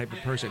with that type of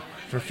person.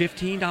 For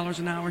 $15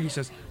 an hour, he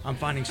says, I'm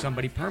finding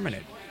somebody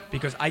permanent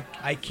because I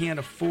can't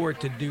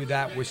afford to do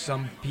that with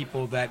some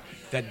people that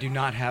do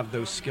not have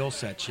those skill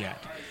sets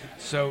yet.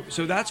 So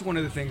that's one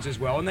of the things as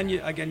well. And then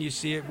you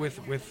see it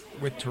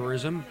with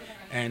tourism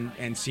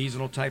and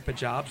seasonal type of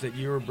jobs that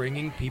you're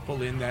bringing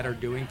people in that are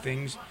doing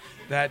things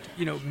that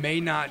may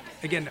not.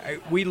 Again,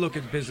 we look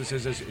at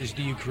businesses as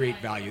do you create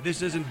value?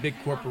 This isn't big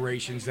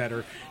corporations that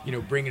are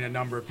bringing a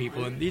number of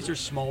people in. These are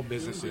small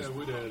businesses.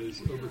 What I would add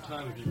is over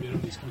time, if you've been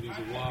on these committees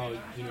a while, it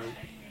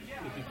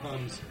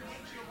becomes,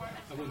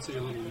 I wouldn't say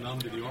a little numb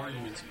to the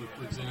arguments, but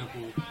for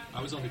example,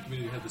 I was on the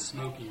committee that had the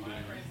smoking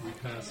ban.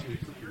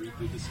 We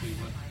did this thing.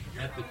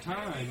 At the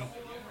time,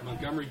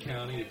 Montgomery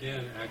County,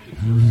 again, acted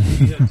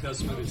first. We had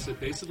testimony that said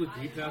basically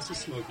if we pass a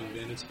smoking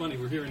ban, it's funny,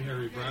 we're here in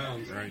Harry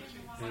Browne's, right?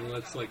 And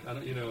that's like,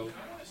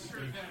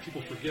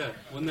 people forget,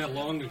 wasn't that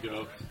long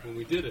ago when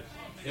we did it.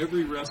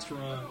 Every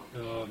restaurant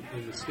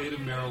in the state of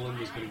Maryland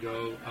was going to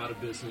go out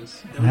of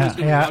business. Everyone's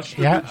going to rush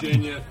to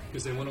Virginia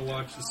because they want to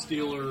watch the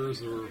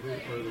Steelers or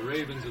the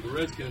Ravens or the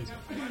Redskins,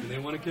 and they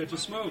want to catch a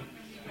smoke.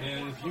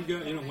 And if you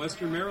got,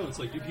 Western Maryland, it's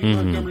like if you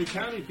Montgomery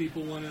County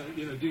people want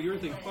to, do your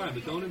thing, fine,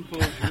 but don't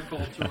impose your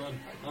culture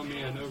on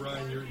me. I know,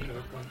 Ryan, you're,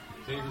 from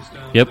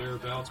Hagerstown or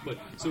thereabouts. But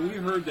so we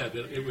heard that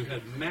it would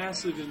have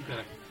massive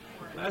impact.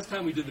 Last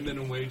time we did the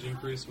minimum wage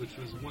increase, which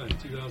was when?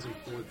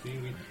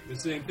 2014. The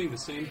same thing. The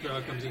same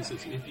crowd comes in and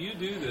says, if you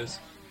do this,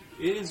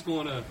 it is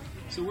going to.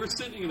 So we're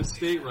sitting in a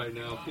state right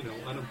now,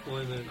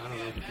 unemployment,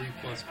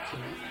 3+%.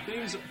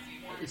 Things.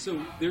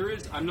 So there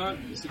is. I'm not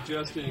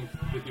suggesting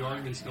that the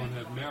arguments don't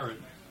have merit,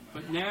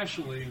 but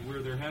nationally,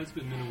 where there has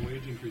been minimum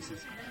wage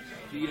increases,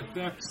 the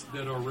effects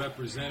that are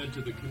represented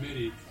to the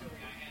committee,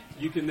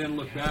 you can then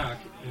look back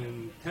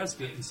and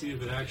test it and see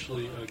if it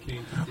actually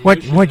came to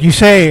fruition. What you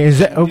say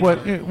is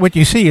what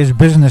you see is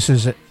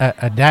businesses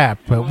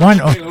adapt, but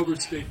I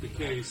overstate the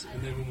case,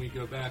 and then when we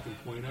go back and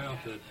point out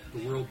that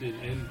the world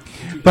didn't end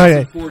in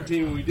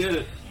 2014 when we did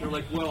it, they're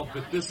like, well,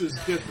 but this is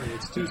different.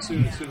 It's too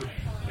soon.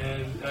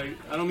 And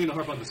I don't mean to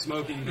harp on the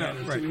smoking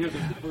ban. Right. We have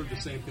heard the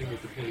same thing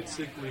with the paid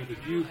sick leave.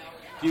 If you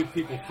give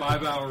people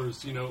 5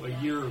 hours, a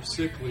year of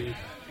sick leave,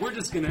 we're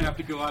just going to have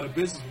to go out of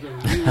business. We're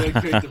going to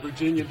relocate to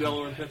Virginia,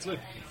 Delaware, and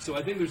Pennsylvania. So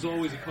I think there's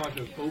always a caution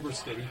of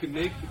overstating. You can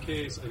make the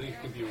case. I think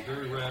it can be a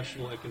very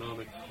rational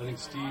economic. I think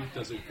Steve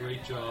does a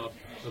great job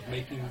of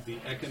making the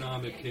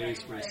economic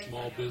case for a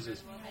small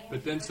business.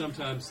 But then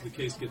sometimes the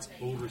case gets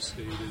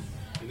overstated,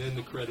 and then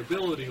the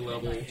credibility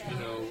level,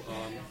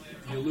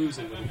 you lose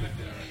a little bit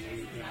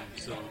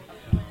there.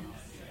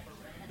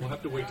 We'll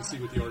have to wait to see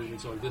what the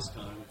arguments are this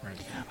time. Right.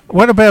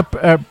 What about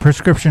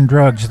prescription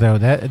drugs, though?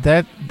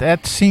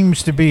 That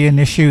seems to be an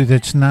issue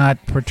that's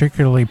not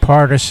particularly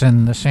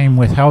partisan. The same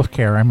with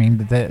healthcare.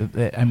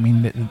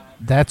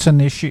 That's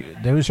an issue.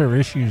 Those are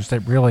issues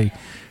that really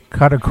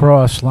cut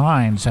across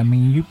lines.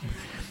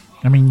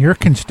 Your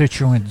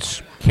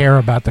constituents care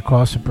about the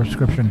cost of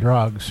prescription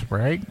drugs,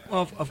 right?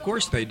 Well, of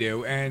course they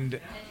do.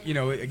 And,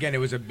 again, it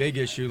was a big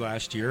issue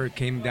last year. It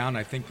came down,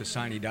 I think, the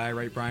sine die,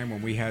 right, Brian,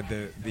 when we had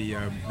the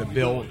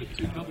bill.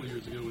 A couple of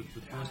years ago with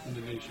the first in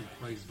the nation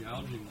price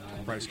gouging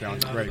law. Price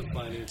gouging,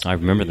 right. I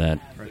remember that.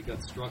 It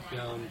got struck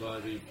down by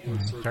the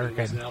Fourth Circuit.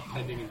 It's now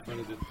pending in front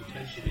of the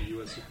potentially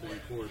U.S.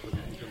 Supreme Court, but we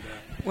can come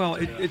back. Well,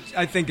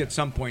 I think at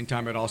some point in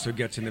time it also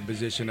gets in the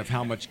position of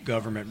how much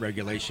government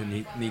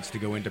regulation needs to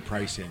go into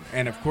pricing.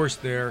 And, of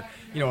course, a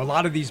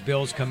lot of these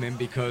bills come in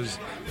because,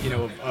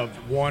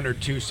 of one or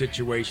two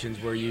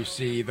situations where you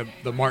see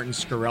the Martin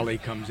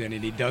Scarelli comes in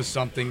and he does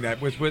something that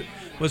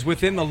was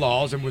within the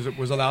laws and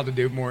was allowed to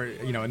do more.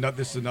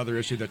 This is another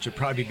issue that should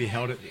probably be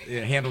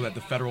handled at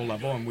the federal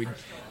level, and we,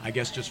 I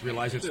guess, just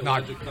realize it's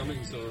not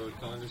Cummings or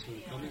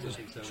Congressman Cummings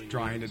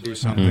trying to do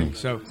something.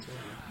 So.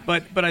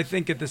 But I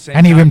think at the same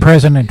and time, even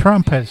President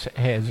Trump has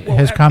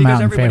come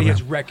out in favor. Everybody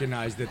has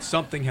recognized that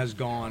something has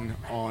gone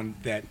on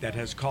that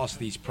has caused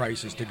these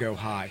prices to go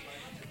high,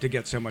 to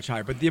get so much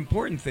higher. But the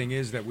important thing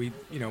is that we've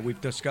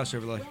discussed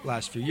over the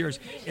last few years.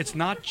 It's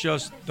not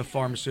just the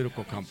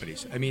pharmaceutical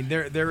companies.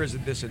 There is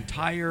this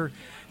entire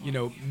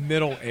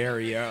middle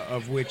area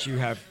of which you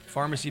have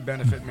pharmacy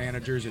benefit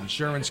managers,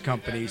 insurance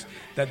companies,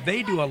 that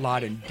they do a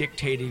lot in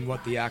dictating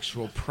what the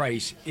actual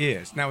price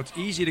is. Now, it's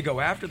easy to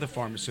go after the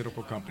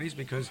pharmaceutical companies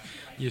because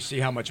you see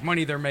how much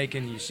money they're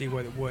making, you see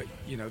what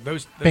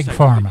those big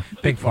pharma.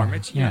 Big pharma.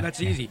 It's, that's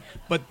easy.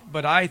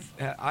 But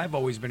I've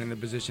always been in the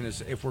position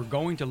is if we're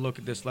going to look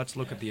at this, let's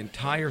look at the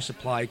entire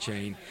supply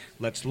chain.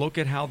 Let's look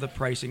at how the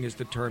pricing is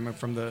determined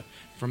from the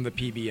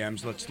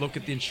PBMs. Let's look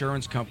at the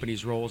insurance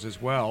companies' roles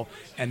as well,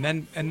 and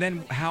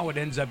then how it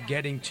ends up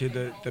getting to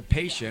the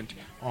patient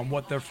on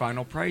what their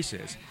final price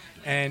is.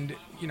 And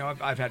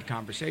I've had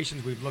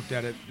conversations. We've looked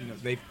at it.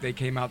 They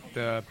came out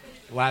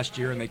last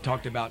year and they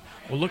talked about,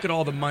 well, look at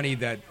all the money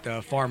that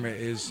pharma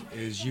is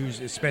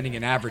spending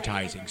in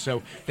advertising.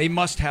 So they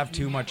must have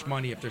too much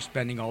money if they're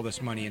spending all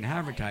this money in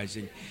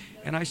advertising.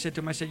 And I said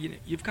to him,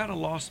 you've kind of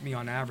lost me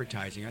on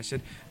advertising. I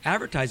said,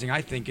 advertising,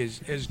 I think,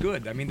 is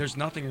good. There's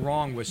nothing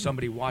wrong with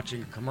somebody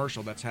watching a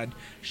commercial that's had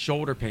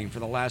shoulder pain for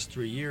the last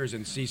 3 years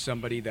and see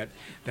somebody that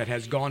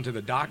has gone to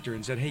the doctor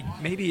and said, hey,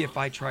 maybe if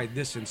I tried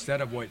this instead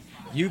of what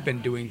you've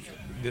been doing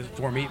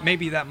for me,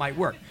 maybe that might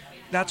work.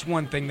 That's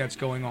one thing that's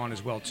going on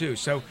as well, too.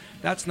 So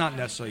that's not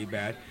necessarily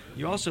bad.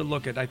 You also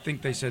look at, I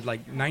think they said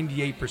like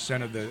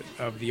 98%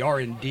 of the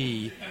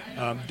R&D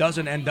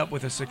doesn't end up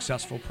with a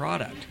successful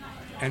product.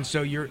 And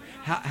so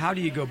how do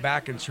you go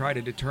back and try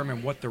to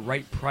determine what the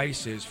right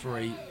price is for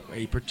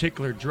a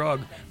particular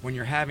drug when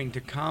you're having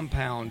to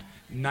compound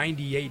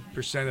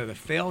 98% of the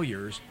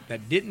failures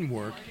that didn't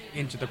work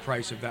into the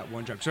price of that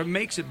one drug? So it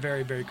makes it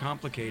very, very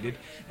complicated.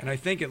 And I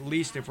think at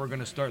least if we're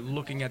going to start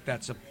looking at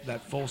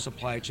that full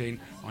supply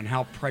chain on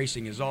how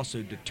pricing is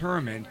also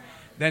determined,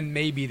 then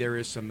maybe there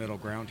is some middle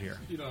ground here.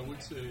 I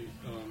would say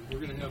it's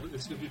going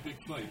to be a big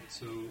fight.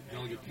 So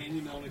Delegate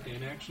Pena-Melnick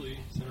and actually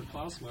Senator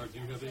Klausmeyer do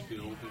have a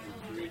bill that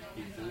would create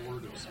a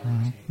board of sorts.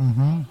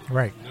 Mm-hmm.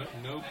 Right.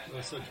 No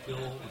such bill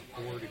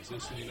or board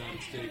exists in the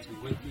United States.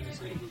 We went through this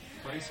little bit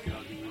of price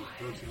gouging with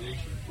First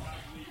Nation.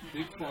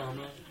 Big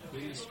pharma,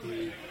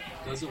 industry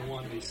doesn't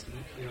want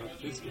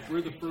if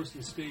we're the first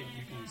in state,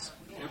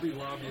 every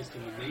lobbyist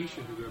in the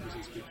nation who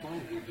represents big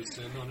pharma will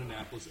descend on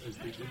Annapolis as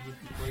they did with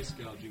the price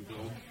gouging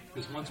bill.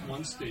 Because once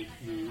one state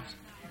moves,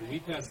 when we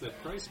passed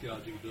that price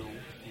gouging bill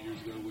a few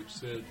years ago, which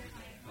said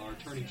our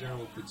Attorney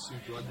General could sue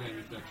drug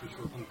manufacturers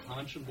for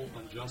unconscionable,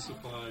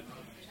 unjustified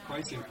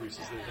price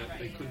increases that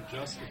they couldn't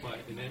justify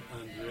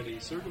under any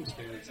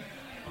circumstance,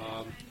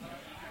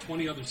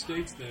 20 other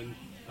states then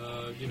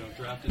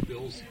drafted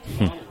bills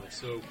to follow it.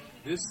 So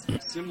this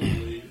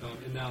similarly,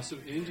 and now so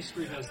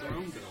industry has their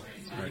own bill.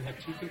 So we're going to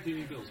have two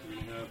competing bills. We're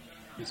going to have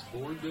this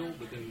board bill,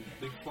 but then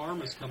Big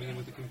Pharma's coming in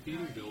with a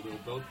competing bill. They'll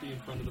both be in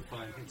front of the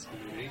Finance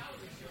Committee.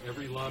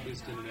 Every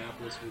lobbyist in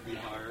Annapolis will be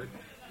hired.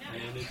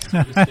 And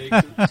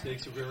the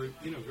stakes are very,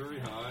 very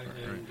high,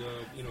 and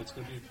it's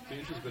going to be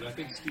interesting. But I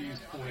think Steve's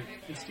point,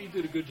 and Steve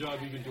did a good job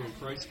even doing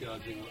price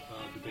gouging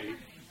debate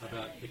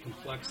about the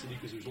complexity,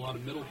 because there's a lot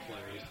of middle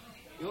players.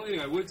 The only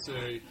thing I would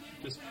say,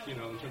 just in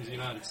terms of the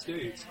United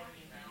States,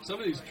 some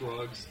of these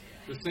drugs,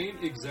 the same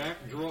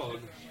exact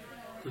drug,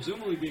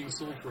 presumably being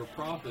sold for a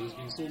profit, is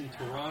being sold in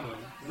Toronto.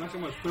 We're not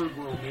talking about a third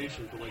world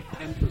nation for like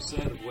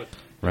 10% of what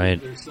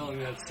they're selling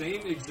that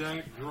same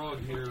exact drug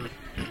here in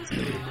the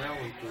state of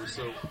Maryland for.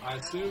 So I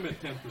assume at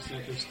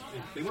 10%,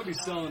 they won't be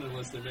selling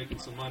unless they're making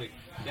some money.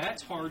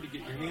 That's hard to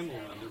get your handle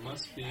on. There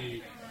must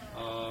be,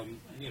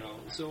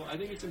 so I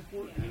think it's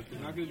important. If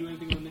you're not going to do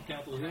anything on the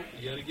Capitol Hill,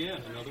 yet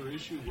again, another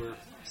issue where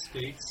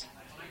states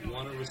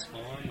want to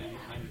respond.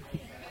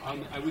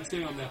 And I would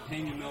say on that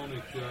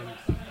Pena-Melnick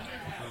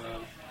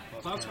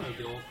Klausmeier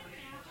bill,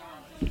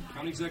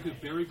 County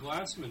Executive Barry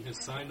Glassman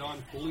has signed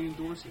on, fully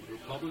endorsing,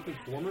 Republican,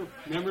 former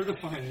member of the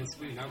Finance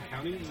Committee, now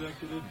County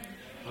Executive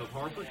of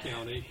Harford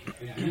County,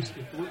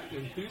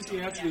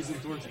 enthusiastically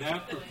endorsed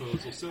that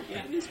proposal. So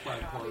it is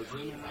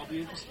bipartisan, and I'll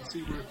be interested to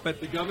see where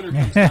the governor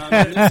comes down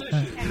on this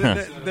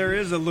issue. There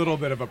is a little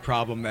bit of a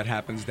problem that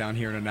happens down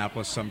here in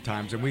Annapolis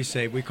sometimes, and we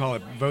call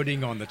it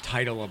voting on the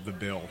title of the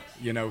bill.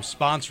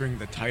 Sponsoring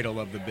the title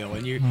of the bill,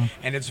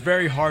 and it's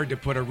very hard to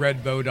put a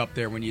red vote up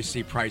there when you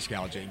see price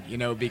gouging.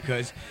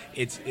 Because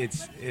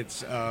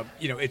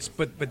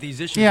but these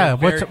issues. Yeah,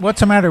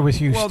 what's the matter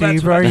with you,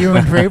 Steve? Are you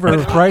in favor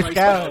of price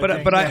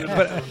gouging?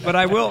 But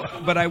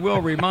I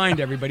will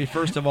remind everybody.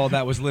 First of all,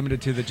 that was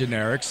limited to the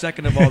generic.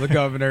 Second of all, the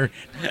governor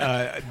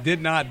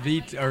did not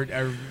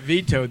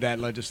veto that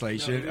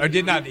legislation, or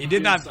did not. He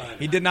did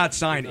not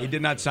sign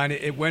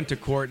it. It went to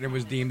court, and it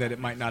was deemed that it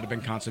might not have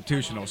been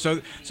constitutional.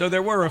 So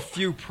there were a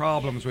few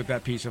problems with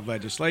that piece of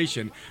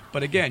legislation.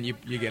 But again, you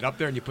get up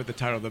there and you put the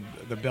title of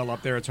the bill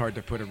up there. It's hard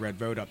to put a red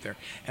vote up there.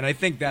 And I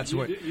think that's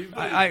what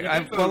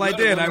I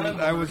did.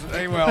 I was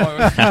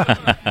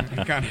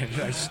kind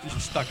of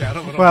stuck out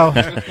a little. Well.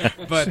 Bit.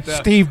 But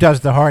Steve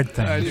does the hard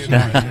thing.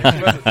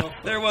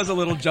 There was a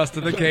little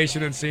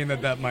justification in seeing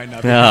that might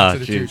not be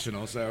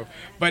constitutional. So,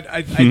 but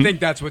I think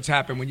that's what's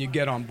happened when you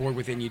get on board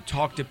with it and you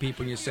talk to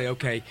people and you say,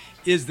 okay,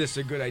 is this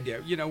a good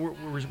idea?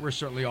 We're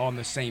certainly all on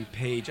the same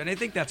page, and I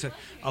think that's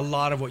a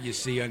lot of what you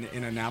see in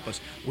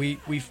Annapolis. We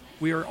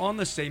are on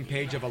the same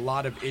page of a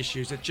lot of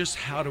issues. It's just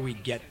how do we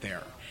get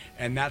there?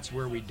 And that's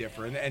where we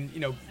differ. And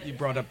you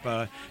brought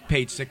up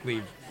paid sick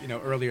leave,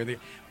 earlier.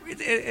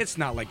 It's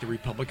not like the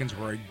Republicans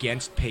were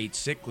against paid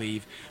sick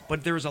leave,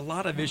 but there was a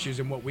lot of issues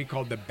in what we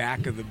called the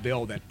back of the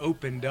bill that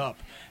opened up,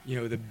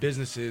 the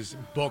businesses'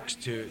 books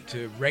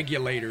to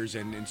regulators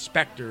and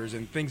inspectors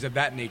and things of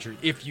that nature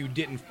if you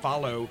didn't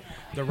follow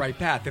the right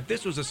path. If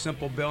this was a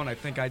simple bill, and I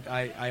think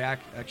I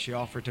actually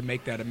offered to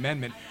make that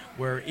amendment,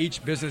 where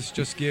each business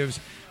just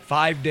gives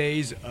 5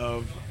 days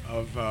of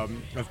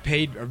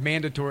paid or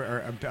mandatory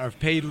or of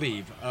paid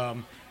leave.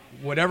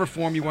 Whatever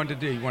form you want to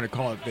do. You want to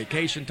call it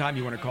vacation time,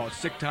 you want to call it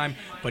sick time,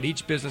 but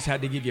each business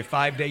had to give you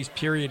 5 days,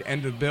 period,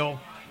 end of the bill.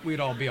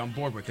 We'd all be on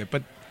board with it.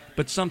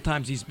 But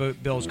sometimes these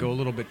bills go a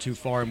little bit too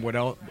far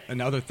in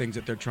and other things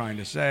that they're trying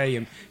to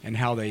say and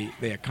how they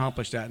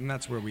accomplish that, and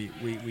that's where we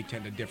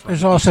tend to differ.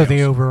 There's also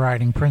the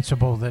overriding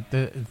principle that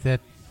the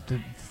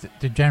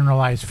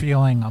generalized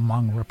feeling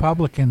among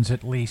Republicans,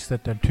 at least,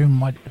 that there's too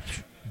much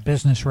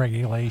business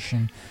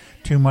regulation,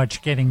 too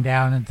much getting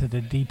down into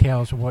the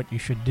details of what you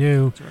should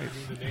do.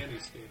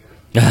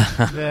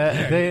 That's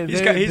right.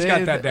 He's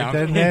got that down.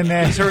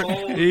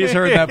 He's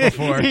heard that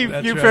before.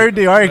 You've heard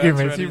the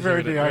arguments. You've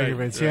heard the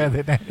arguments. Yeah,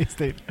 the nanny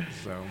state.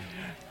 So,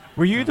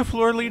 were you the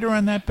floor leader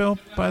on that bill,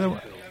 by the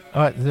way?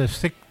 The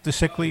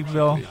sick leave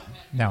bill?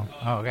 No.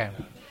 Oh, okay.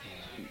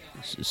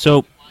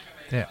 So,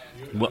 yeah.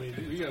 Well,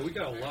 we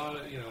got a lot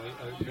of,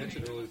 I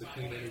mentioned earlier the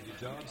Clean Energy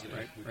Jobs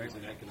Act, which is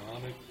an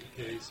economic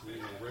case.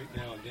 Right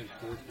now, again,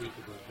 fourth week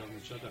of the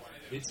government shutdown.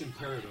 It's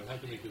imperative. I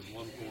have to make this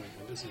one point,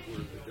 and this is where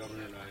the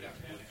governor and I have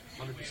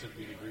 100%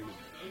 be in agreement.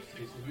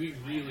 We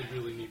really,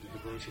 really need to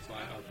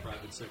diversify our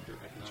private sector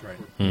economic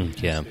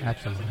work. Yeah,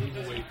 absolutely. To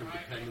move away from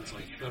dependence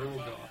on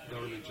federal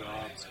government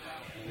jobs,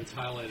 and it's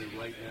highlighted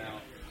right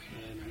now.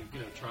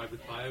 And tried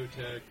with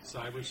biotech,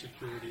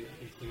 cybersecurity,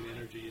 and clean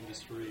energy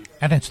industry.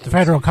 And it's the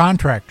federal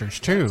contractors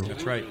too.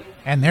 That's right.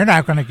 And they're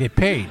not going to get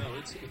paid. No,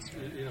 it's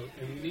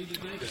and we need to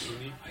do that.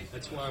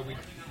 That's why we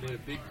made a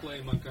big play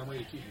in Montgomery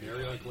to keep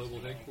Marriott Global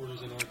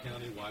headquarters in our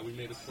county. Why we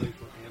made a play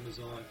for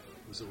Amazon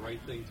was the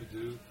right thing to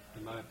do,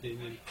 in my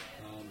opinion.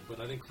 But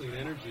I think clean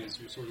energy is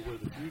sort of where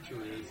the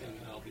future is, and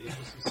I'll be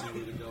interested to see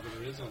where the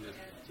governor is on this.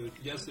 So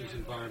yes, there's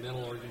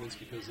environmental arguments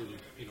because of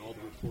all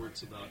the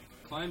reports about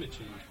climate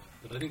change.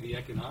 But I think the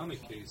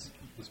economic case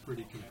is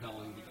pretty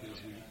compelling because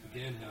we,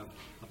 again, have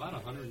about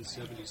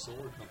 170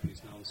 solar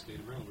companies now in the state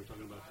of Maryland. We're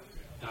talking about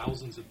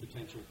thousands of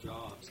potential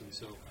jobs. And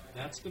so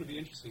that's going to be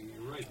interesting.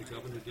 You're right. The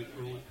governor did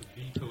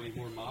veto a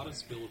more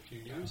modest bill a few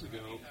years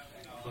ago.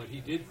 But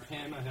he did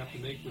pen, I have to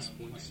make this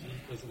point, Steve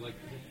doesn't like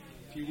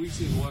few weeks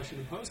ago in the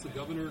Washington Post, the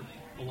governor,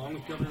 along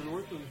with Governor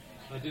Northam,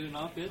 did an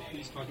op-ed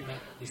piece talking about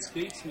the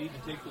states need to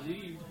take the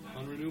lead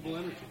on renewable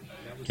energy.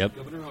 That was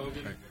Governor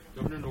Hogan,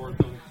 Governor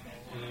Northam,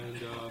 and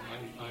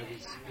I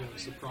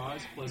was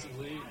surprised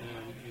pleasantly,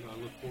 and I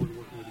look forward to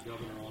working with the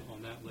governor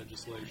on that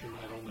legislation.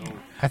 I don't know.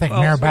 I think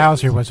Mayor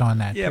Bowser was on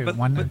that too.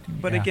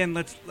 But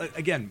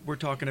again, we're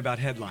talking about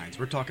headlines.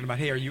 We're talking about,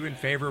 hey, are you in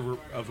favor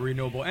of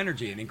renewable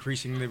energy and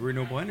increasing the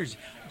renewable energy?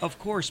 Of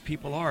course,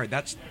 people are.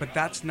 But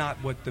that's not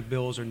what the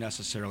bills are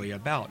necessarily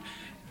about.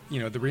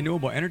 The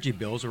renewable energy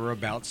bills are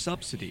about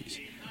subsidies,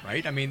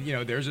 right? I mean,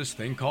 there's this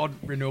thing called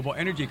renewable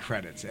energy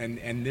credits,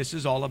 and this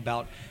is all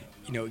about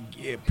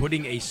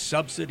putting a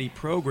subsidy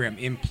program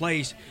in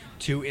place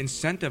to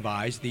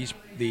incentivize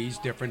these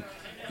different,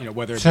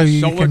 whether it's so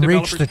you solar can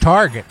reach the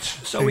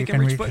targets. So we can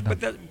reach.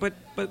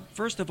 But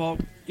first of all,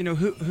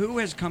 who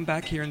has come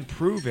back here and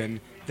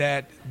proven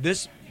that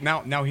this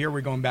now here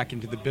we're going back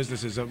into the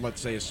businesses of,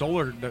 let's say, a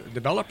solar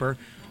developer.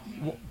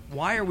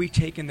 Why are we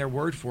taking their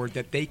word for it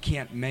that they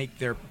can't make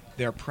their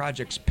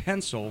projects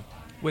pencil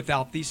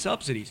without these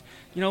subsidies?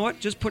 You know what?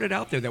 Just put it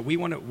out there that we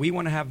want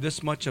to have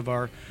this much of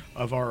our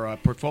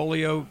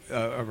portfolio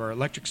of our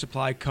electric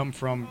supply come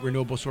from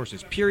renewable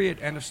sources. Period.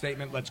 End of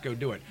statement. Let's go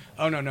do it.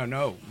 Oh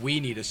no. We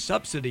need a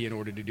subsidy in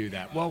order to do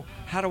that. Well,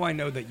 how do I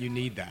know that you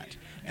need that?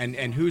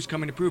 And who's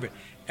coming to prove it?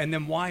 And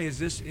then why is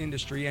this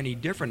industry any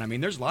different? I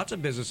mean, there's lots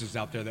of businesses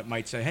out there that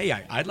might say, hey,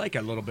 I'd like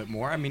a little bit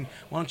more. I mean,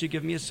 why don't you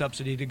give me a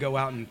subsidy to go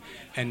out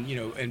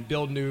and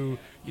build new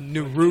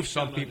roofs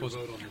on people's.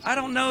 I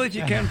don't know if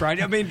you can,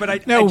 Brian. I mean, but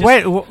I no.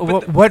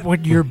 What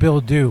would your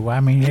bill do? I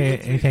mean,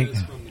 it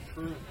takes from the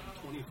current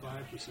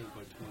 25%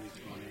 by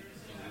 2020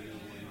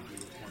 renewable energy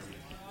requirement,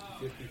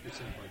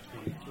 50% by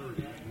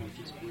 2030, which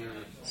is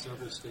where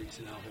several states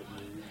now have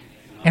moved.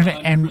 And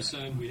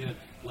 100%. We had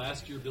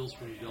last year bills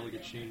from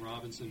Delegate Shane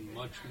Robinson,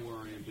 much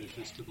more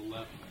ambitious to the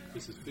left.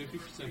 This is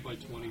 50% by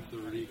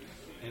 2030.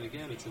 And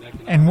again, it's an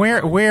economic. And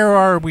where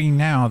are we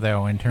now,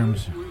 though, in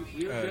terms?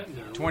 We're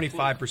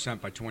 25%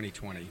 by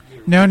 2020.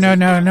 No.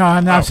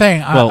 I'm not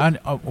saying.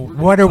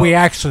 What are we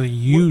actually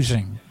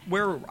using?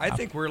 I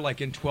think we're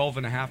like in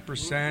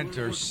 12.5%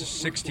 or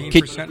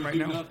 16% right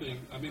now. Nothing.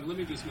 I mean, let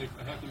me just I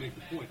have to make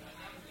the point.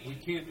 We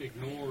can't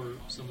ignore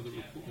some of the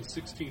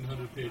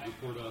 1,600-page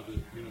report out of the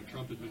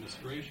Trump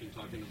administration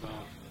talking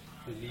about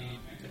the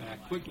need to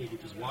act quickly,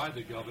 which is why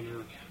the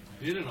governor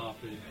did an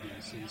op-ed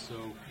piece. And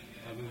so,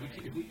 I mean,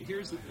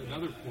 here's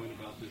another point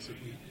about this.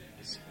 If we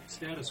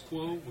status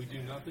quo, we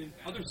do nothing.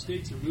 Other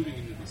states are moving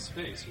into this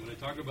space. When I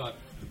talk about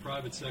the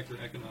private sector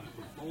economic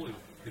portfolio,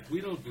 if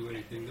we don't do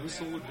anything, those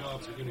solar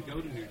jobs are going to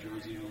go to New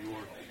Jersey, New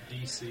York,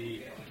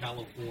 D.C.,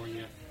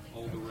 California,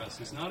 all the rest.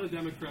 It's not a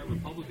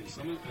Democrat-Republican.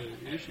 Some of the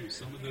issues,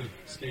 some of the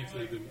states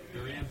that have been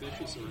very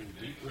ambitious are in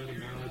deep red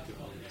America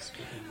on this.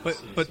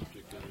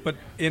 But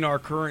in our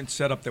current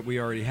setup that we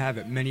already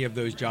have, many of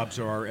those jobs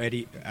are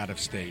already out of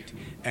state,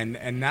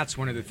 and that's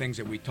one of the things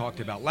that we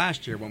talked about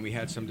last year when we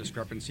had some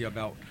discrepancy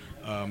about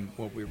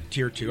what we were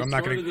tier 2. I'm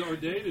not going to. Our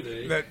day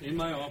today in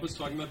my office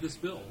talking about this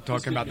bill.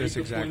 Talking about this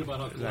exact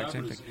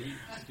same thing.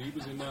 Steve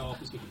was in my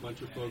office with a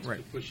bunch of folks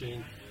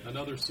pushing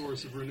another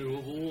source of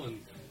renewable and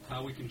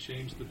how we can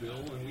change the bill,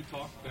 and we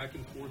talked back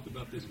and forth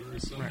about this very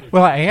subject.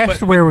 Well, I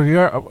asked where we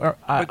are.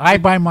 I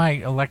buy my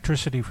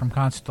electricity from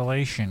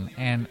Constellation,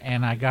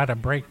 and I got a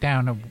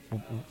breakdown of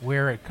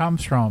where it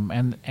comes from,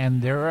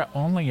 and they're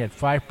only at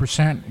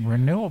 5%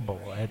 renewable.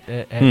 But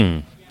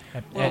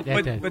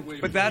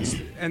that's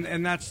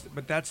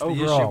the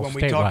issue when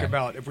we talk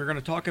about, if we're going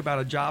to talk about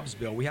a jobs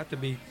bill, we have to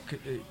be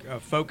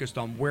focused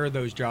on where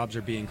those jobs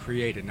are being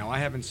created. Now, I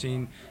haven't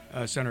seen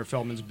Senator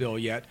Feldman's bill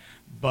yet,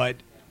 but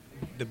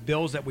the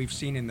bills that we've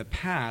seen in the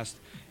past,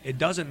 it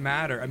doesn't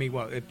matter. I mean,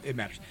 well, it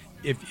matters.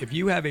 If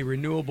you have a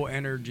renewable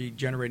energy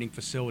generating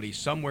facility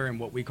somewhere in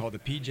what we call the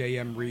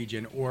PJM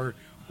region or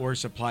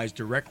supplies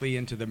directly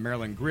into the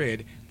Maryland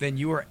grid, then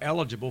you are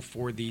eligible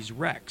for these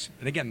RECs.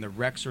 And again, the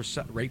RECs are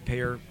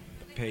ratepayer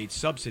paid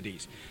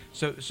subsidies.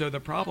 So the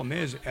problem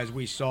is, as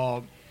we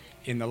saw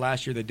in the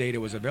last year the data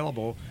was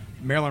available,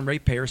 Maryland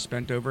ratepayers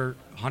spent over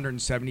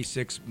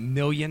 $176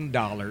 million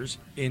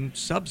in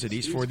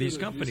subsidies for these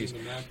companies.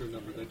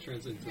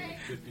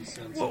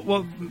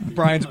 Well,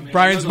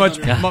 Brian's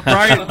much.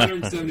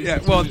 Brian, yeah.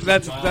 Well,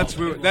 that's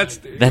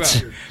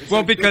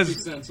well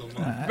because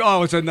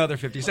it's another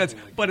 50 cents,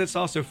 but it's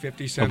also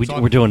 50 cents.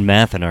 We're doing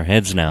math in our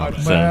heads now.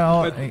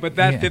 But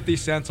that 50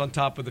 cents on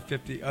top of the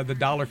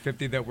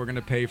 $1.50 that we're going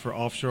to pay for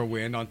offshore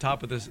wind, on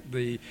top of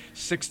the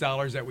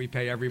 $6 that we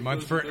pay every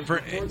month for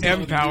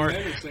M-Power.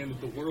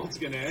 The world's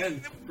going to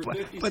end for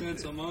 50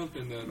 cents a month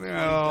and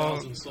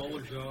 20,000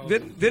 solar jobs.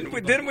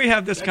 Didn't we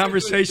have this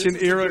conversation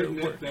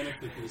earlier?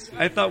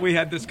 I thought we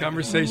had this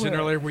conversation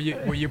earlier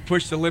where you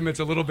push the limits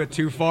a little bit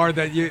too far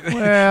that you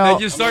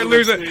start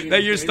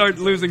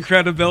losing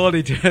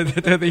credibility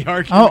to the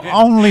argument.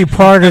 Only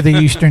part of the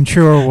Eastern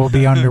Shore will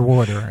be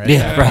underwater.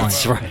 Yeah,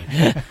 that's right.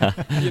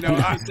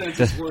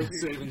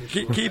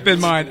 Keep in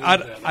mind,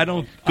 I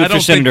don't.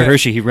 Senator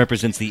Hershey, he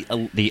represents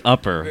the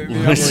upper.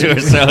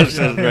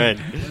 Right.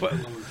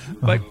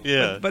 But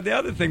the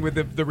other thing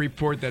with the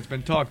report that's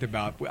been talked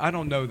about, I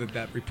don't know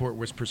that report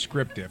was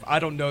prescriptive. I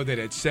don't know that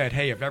it said,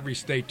 hey, if every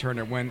state turned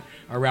and went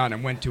around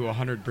and went to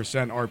 100%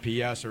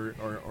 RPS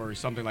or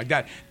something like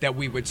that, that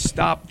we would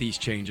stop these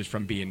changes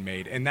from being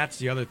made. And that's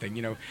the other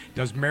thing.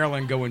 Does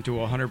Maryland go into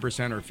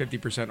 100% or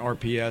 50%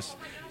 RPS?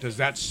 Does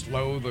that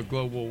slow the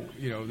global,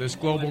 this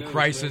global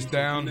crisis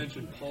down? You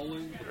mentioned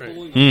polling. The Right.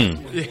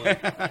 polling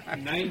like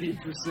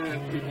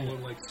 90%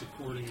 people are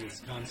supporting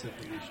this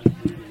concept that we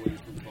should move away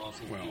from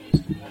fossil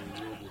fuels to more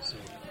renewables. So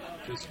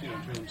just in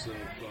terms of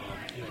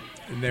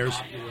and there's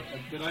popular,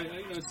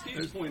 but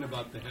Steve's point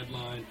about the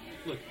headline.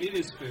 Look, it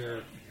is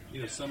fair.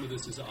 Some of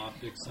this is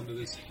optics, some of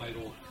this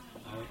title.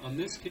 In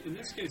this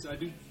case, I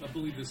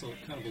believe this is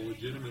kind of a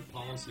legitimate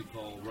policy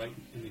call right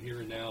in the here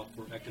and now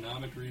for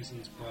economic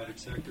reasons, private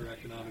sector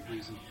economic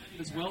reasons,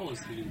 as well as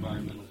the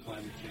environmental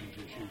climate change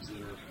issues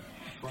that are.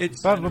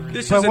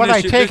 But what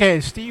I take it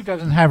is Steve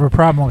doesn't have a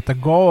problem with the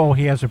goal.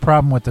 He has a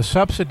problem with the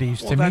subsidies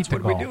to meet the goal. That's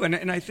what we do.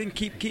 And I think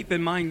keep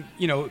in mind,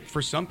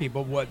 for some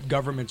people, what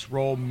government's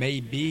role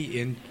may be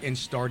in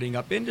starting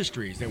up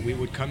industries. That we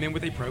would come in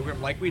with a program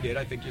like we did.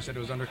 I think you said it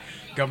was under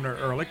Governor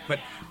Ehrlich. But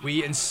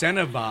we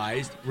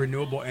incentivized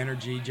renewable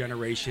energy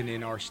generation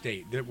in our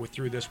state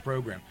through this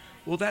program.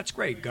 Well, that's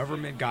great.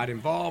 Government got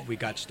involved. We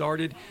got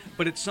started.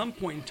 But at some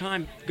point in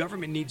time,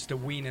 government needs to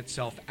wean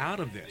itself out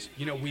of this.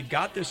 We've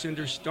got this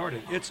industry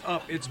started. It's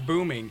up. It's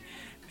booming.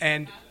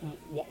 And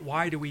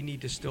why do we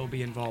need to still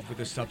be involved with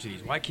the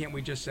subsidies? Why can't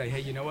we just say, hey,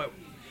 you know what?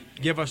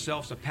 Give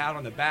ourselves a pat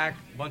on the back.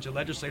 A bunch of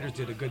legislators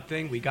did a good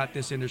thing. We got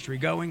this industry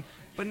going.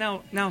 But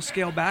now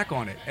scale back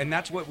on it. And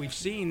that's what we've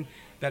seen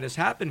that has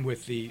happened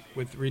with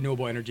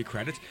renewable energy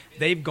credits.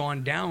 They've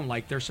gone down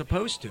like they're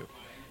supposed to.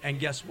 And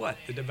guess what?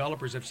 The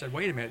developers have said,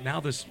 wait a minute, now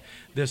this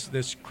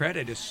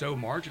credit is so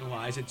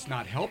marginalized, it's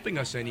not helping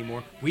us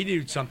anymore. We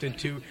need something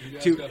to... You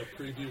guys got a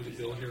preview of the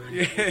bill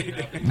hearing?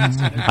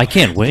 I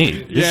can't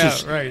wait.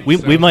 Right.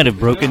 We might have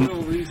broken... There's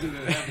no reason to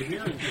have the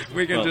hearing.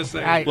 We can just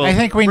say... I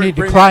think we need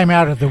to climb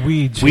out of the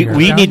weeds here.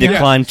 We need to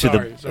climb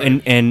to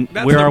sorry. And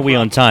where are we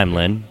on time,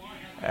 Lynn?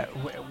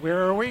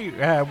 Where are we?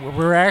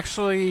 We're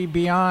actually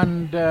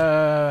beyond...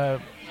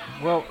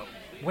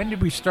 when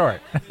did we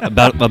start?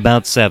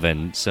 about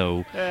 7.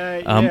 So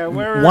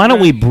why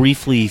don't we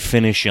briefly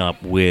finish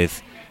up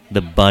with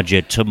the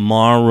budget?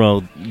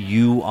 Tomorrow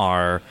you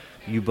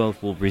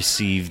both will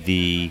receive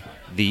the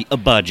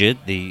budget.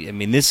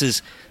 This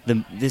is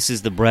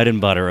the bread and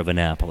butter of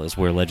Annapolis,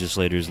 where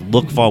legislators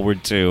look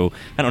forward to.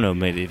 I don't know,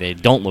 maybe they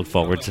don't look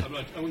forward to.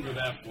 I wouldn't go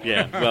that far.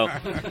 Yeah,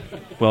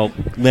 well,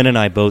 Lynn and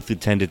I both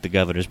attended the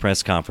governor's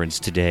press conference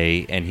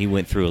today, and he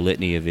went through a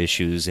litany of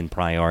issues and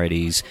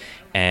priorities.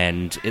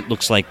 And it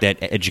looks like that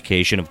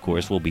education, of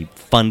course, will be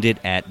funded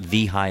at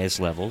the highest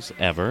levels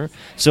ever.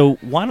 So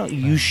why don't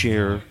you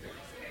share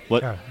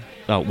why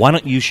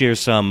don't you share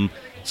some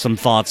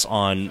thoughts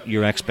on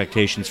your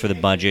expectations for the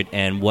budget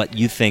and what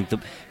you think?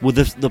 Will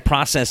the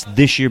process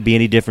this year be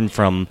any different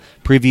from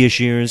previous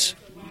years?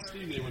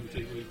 Steve may want to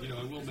take lead.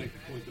 I will make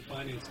the point the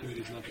Finance Committee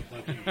is not the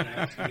Budget and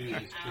Tax Committee.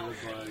 It's chaired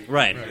by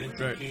Right.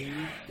 King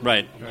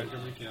Right. from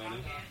Montgomery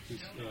County,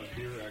 who's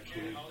here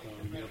actually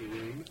in the other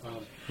room.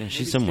 Yeah,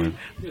 she's somewhere.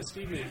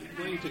 Steve may,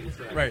 why don't you take a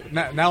crack? Right.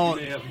 Now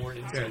You may have more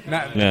insight.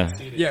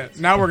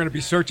 now we're going to be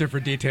searching for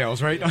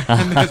details, right?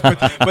 On this,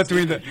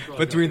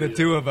 between the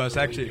two of us,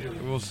 actually,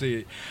 we'll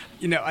see.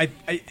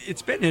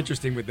 It's been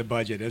interesting with the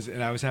budget,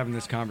 and I was having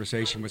this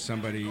conversation with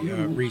somebody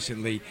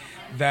recently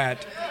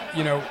that,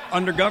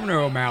 under Governor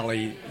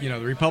O'Malley,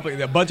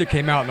 the budget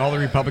came out and all the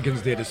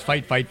Republicans did is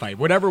fight.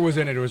 Whatever was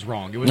in it, it was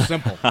wrong. It was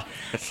simple.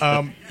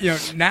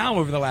 Now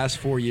over the last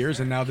 4 years,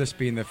 and now this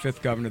being the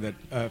fifth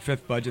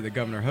budget that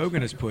Governor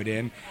Hogan has put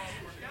in,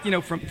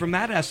 from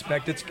that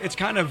aspect, it's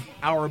kind of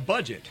our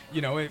budget,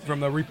 from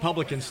the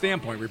Republican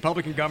standpoint.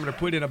 Republican governor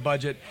put in a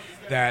budget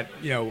that,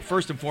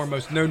 first and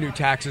foremost, no new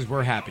taxes,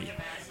 we're happy.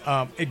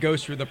 It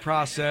goes through the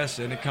process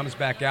and it comes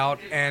back out.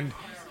 And,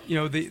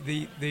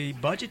 the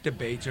budget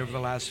debates over the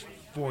last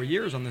 4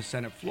 years on the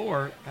Senate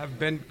floor have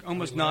been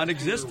almost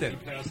non-existent.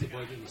 We passed the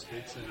budget in the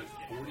state Senate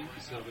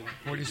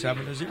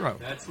 47 to 0.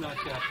 That's not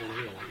Capitol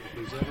Hill.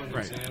 If there's ever an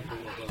example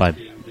of us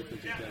being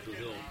different than Capitol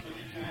Hill,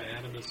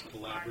 unanimous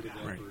collaborative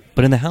effort.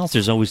 But in the House,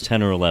 there's always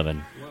 10 or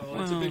 11.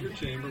 Well, it's a bigger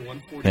chamber.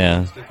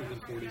 147 is different than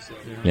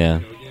 47. Yeah.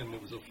 Again,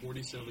 it was a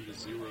 47 to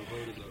 0 vote,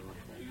 as I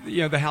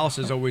recall. The House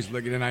is always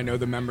looking, and I know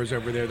the members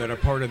over there that are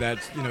part of that,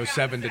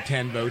 7 to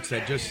 10 votes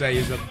that just say,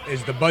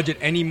 is the budget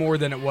any more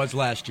than it was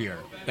last year?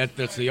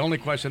 That's the only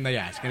question they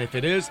ask. And if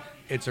it is,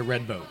 it's a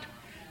red vote.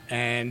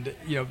 And,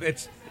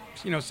 it's,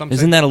 some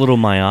Isn't that a little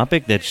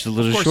myopic? That's a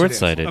little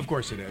short-sighted. Of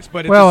course it is.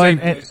 But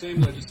the same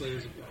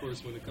legislators, of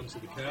course, when it comes to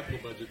the capital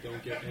budget,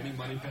 don't get any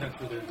money back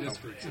for their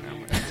districts.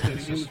 It's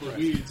getting into the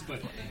weeds,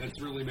 but that's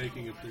really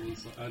making it feel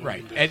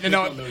right. But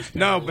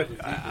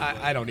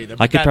I don't either.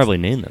 I could probably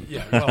name them.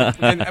 Yeah, but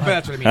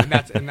that's what I mean.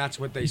 And that's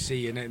what they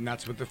see, and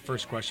that's what the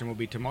first question will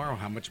be tomorrow.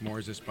 How much more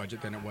is this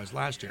budget than it was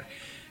last year?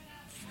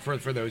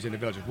 for those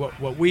individuals.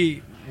 What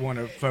we want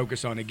to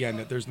focus on, again,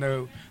 that there's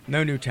no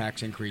new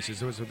tax increases.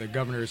 So the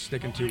governor is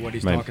sticking to what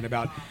he's talking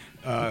about.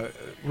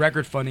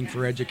 Record funding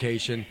for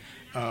education.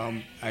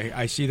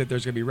 I see that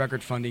there's going to be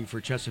record funding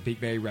for Chesapeake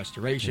Bay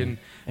restoration.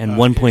 And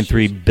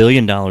 $1.3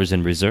 billion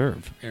in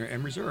reserve.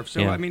 And reserve.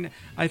 So, I mean,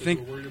 I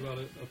think... We're worried about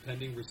a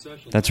pending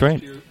recession. That's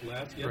right.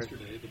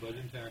 Yesterday, the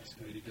Budget and Tax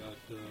Committee got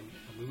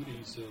a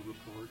Moody's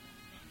report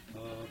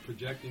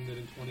projecting that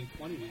in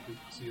 2020 we could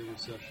see a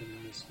recession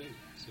in this state.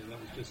 So that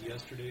was just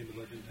yesterday in the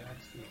Budget and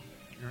Tax Committee.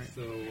 Right.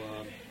 So,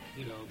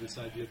 this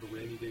idea of a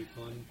rainy day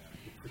fund,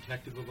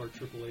 protective of our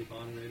AAA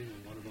bond rating.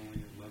 We're one of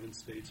only 11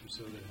 states or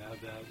so that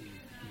have that. We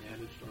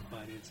managed our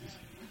finances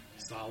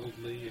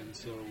solidly, and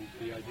so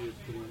the idea of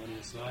putting money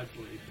aside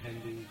for a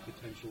pending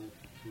potential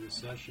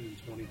recession in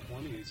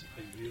 2020 is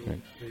a real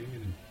thing,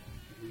 and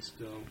at least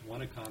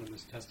one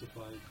economist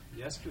testified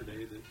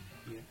yesterday that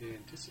they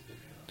anticipate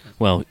that.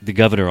 Well, the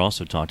governor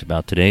also talked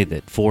about today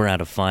that 4 out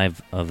of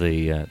 5 of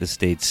the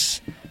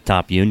state's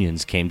top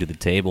unions came to the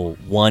table.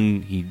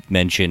 One, he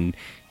mentioned,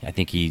 I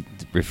think he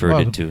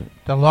referred it to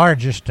the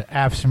largest,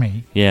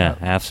 AFSCME. Yeah,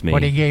 AFSCME.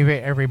 But he gave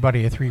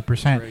everybody a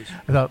 3%.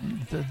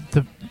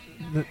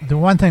 The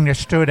one thing that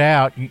stood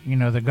out,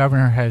 the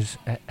governor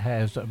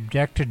has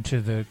objected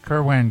to the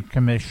Kerwin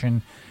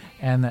Commission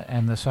and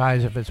the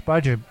size of its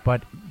budget,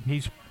 but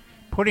he's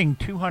putting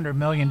 $200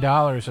 million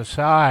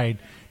aside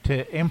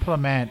to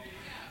implement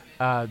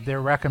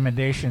their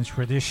recommendations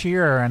for this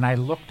year. And I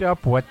looked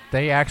up what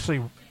they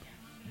actually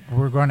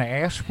were going to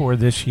ask for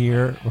this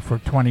year for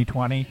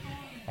 2020.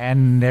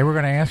 And they were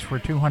going to ask for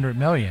 $200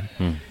 million.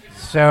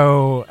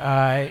 So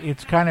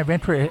it's kind of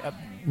interesting.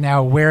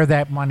 Now, where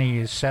that money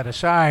is set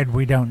aside,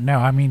 we don't know.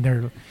 I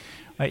mean,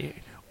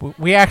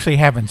 we actually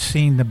haven't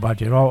seen the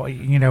budget.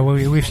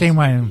 We've seen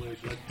one.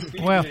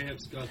 Well,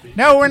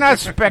 no, we're not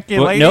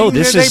speculating. Well,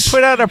 no, they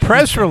put out a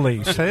press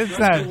release. It's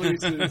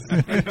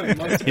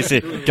not. He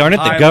said, "Darn it,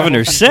 the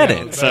governor said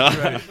it." So.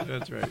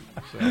 That's right.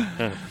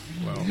 So.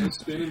 Well,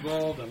 it's been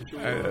involved, I'm sure.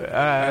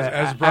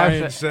 As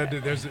Brian said,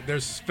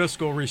 there's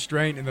fiscal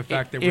restraint in the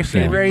fact that if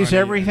you raise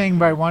everything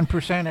by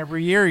 1%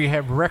 every year, you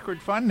have record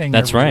funding.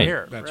 That's every right.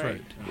 year. That's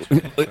right.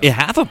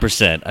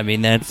 0.5%. I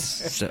mean,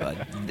 that's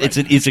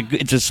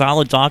it's a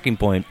solid talking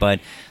point. But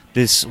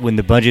when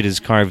the budget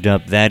is carved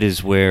up, that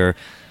is where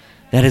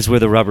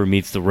the rubber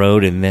meets the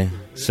road, and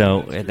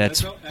so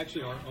that's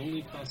actually our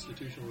only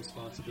constitutional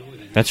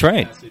responsibility. That's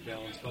right. To pass a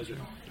balanced budget.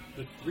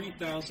 The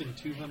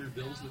 3,200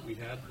 bills that we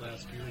had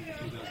last year in the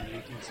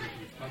 2018 session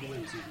probably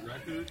was a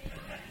record.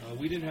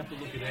 We didn't have to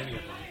look at any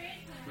of them.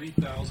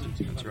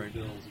 3,200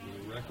 bills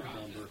was a record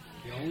number.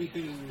 The only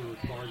thing we were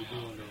required to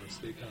do under our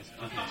state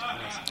constitution was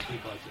pass the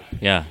budget.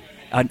 Yeah.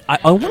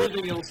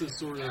 Everything else is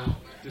sort of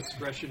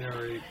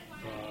discretionary,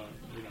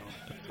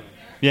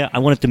 Yeah, I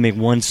wanted to make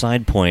one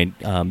side point.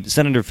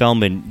 Senator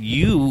Feldman,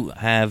 you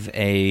have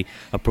a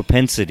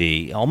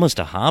propensity, almost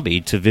a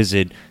hobby, to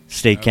visit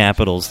state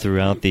capitals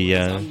throughout the...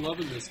 I'm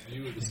loving this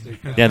view of the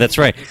state capital. Yeah, that's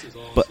right. This is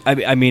awesome. But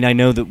I mean, I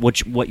know that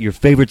what your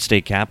favorite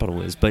state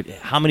capital is, but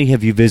how many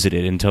have you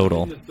visited in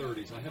total? In the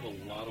 30s. I have a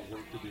lot of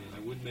work to do, and I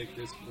would make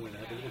this point.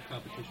 I have a little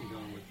competition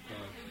going with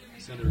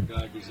Senator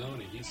Guy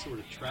Guzzoni. He's sort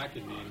of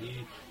tracking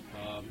me,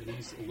 and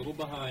he's a little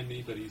behind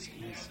me, but he's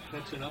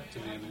catching up to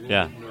me. I'm a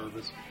little bit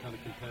nervous, kind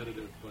of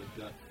competitive,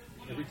 but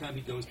every time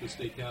he goes to the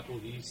state capitol,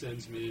 he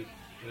sends me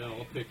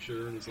a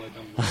picture, and it's like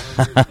I'm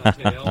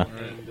running your tail,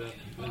 and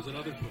there's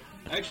another.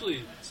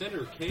 Actually,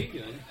 Senator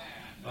Kagan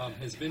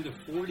has been to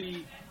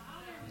 49,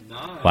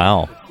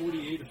 wow.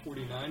 48 or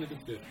 49 of the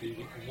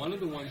 50. One of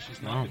the ones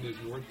she's not been to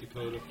is North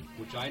Dakota,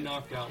 which I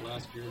knocked out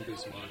last year in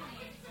Bismarck.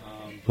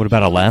 What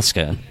about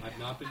Alaska? I've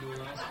not been to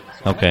Alaska.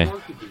 So okay. I have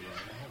work to do.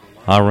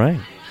 All right.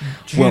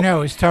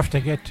 Juneau is tough to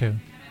get to.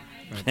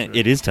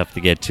 It is tough to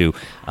get to.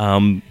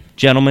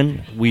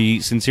 Gentlemen, we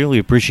sincerely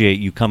appreciate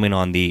you coming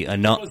on the... It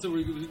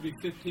would be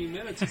 15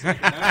 minutes. It's like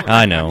an hour.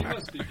 I know.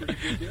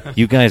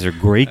 You guys are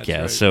great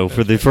guests. Right. So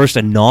for the first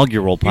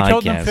inaugural podcast... You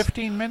told them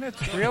 15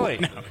 minutes? Really?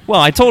 No.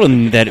 Well, I told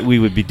them that we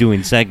would be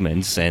doing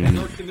segments. And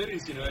our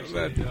committees,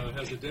 actually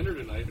has a dinner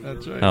tonight. And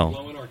that's we're right.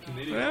 blowing our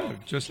committee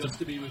just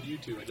to be with you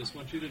two. I just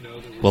want you to know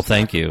that we're... Well,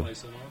 thank you.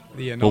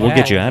 Well, we'll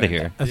get you out of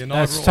here.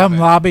 Some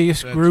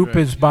lobbyist group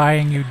is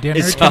buying you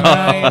dinner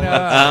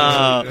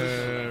tonight.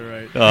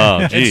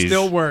 Oh, geez. It's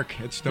still work.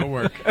 It's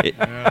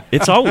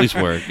always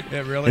work.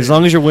 It really as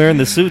long as you're wearing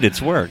the suit,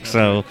 it's work.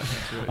 So,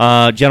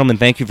 gentlemen,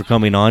 thank you for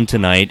coming on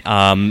tonight.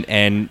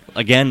 And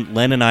again,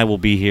 Len and I will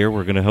be here.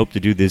 We're going to hope to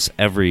do this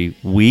every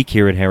week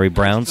here at Harry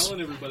Browne's. I was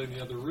telling everybody in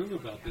the other room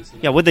about this.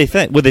 Yeah, what'd they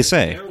think? What'd they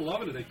say? They were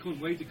loving it. They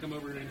couldn't wait to come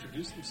over and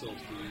introduce themselves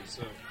to you.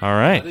 So, all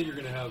right. I think you're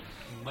going to have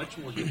much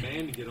more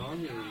demand to get on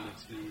here in the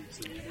next few weeks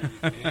than you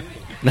can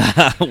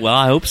handle. Well,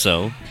 I hope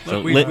so.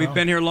 Look, we've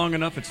been here long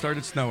enough. It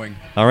started snowing.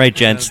 All right,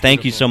 gents.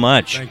 Thank you so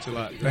much. Thanks a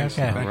lot. Thanks.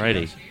 Okay. All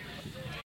righty.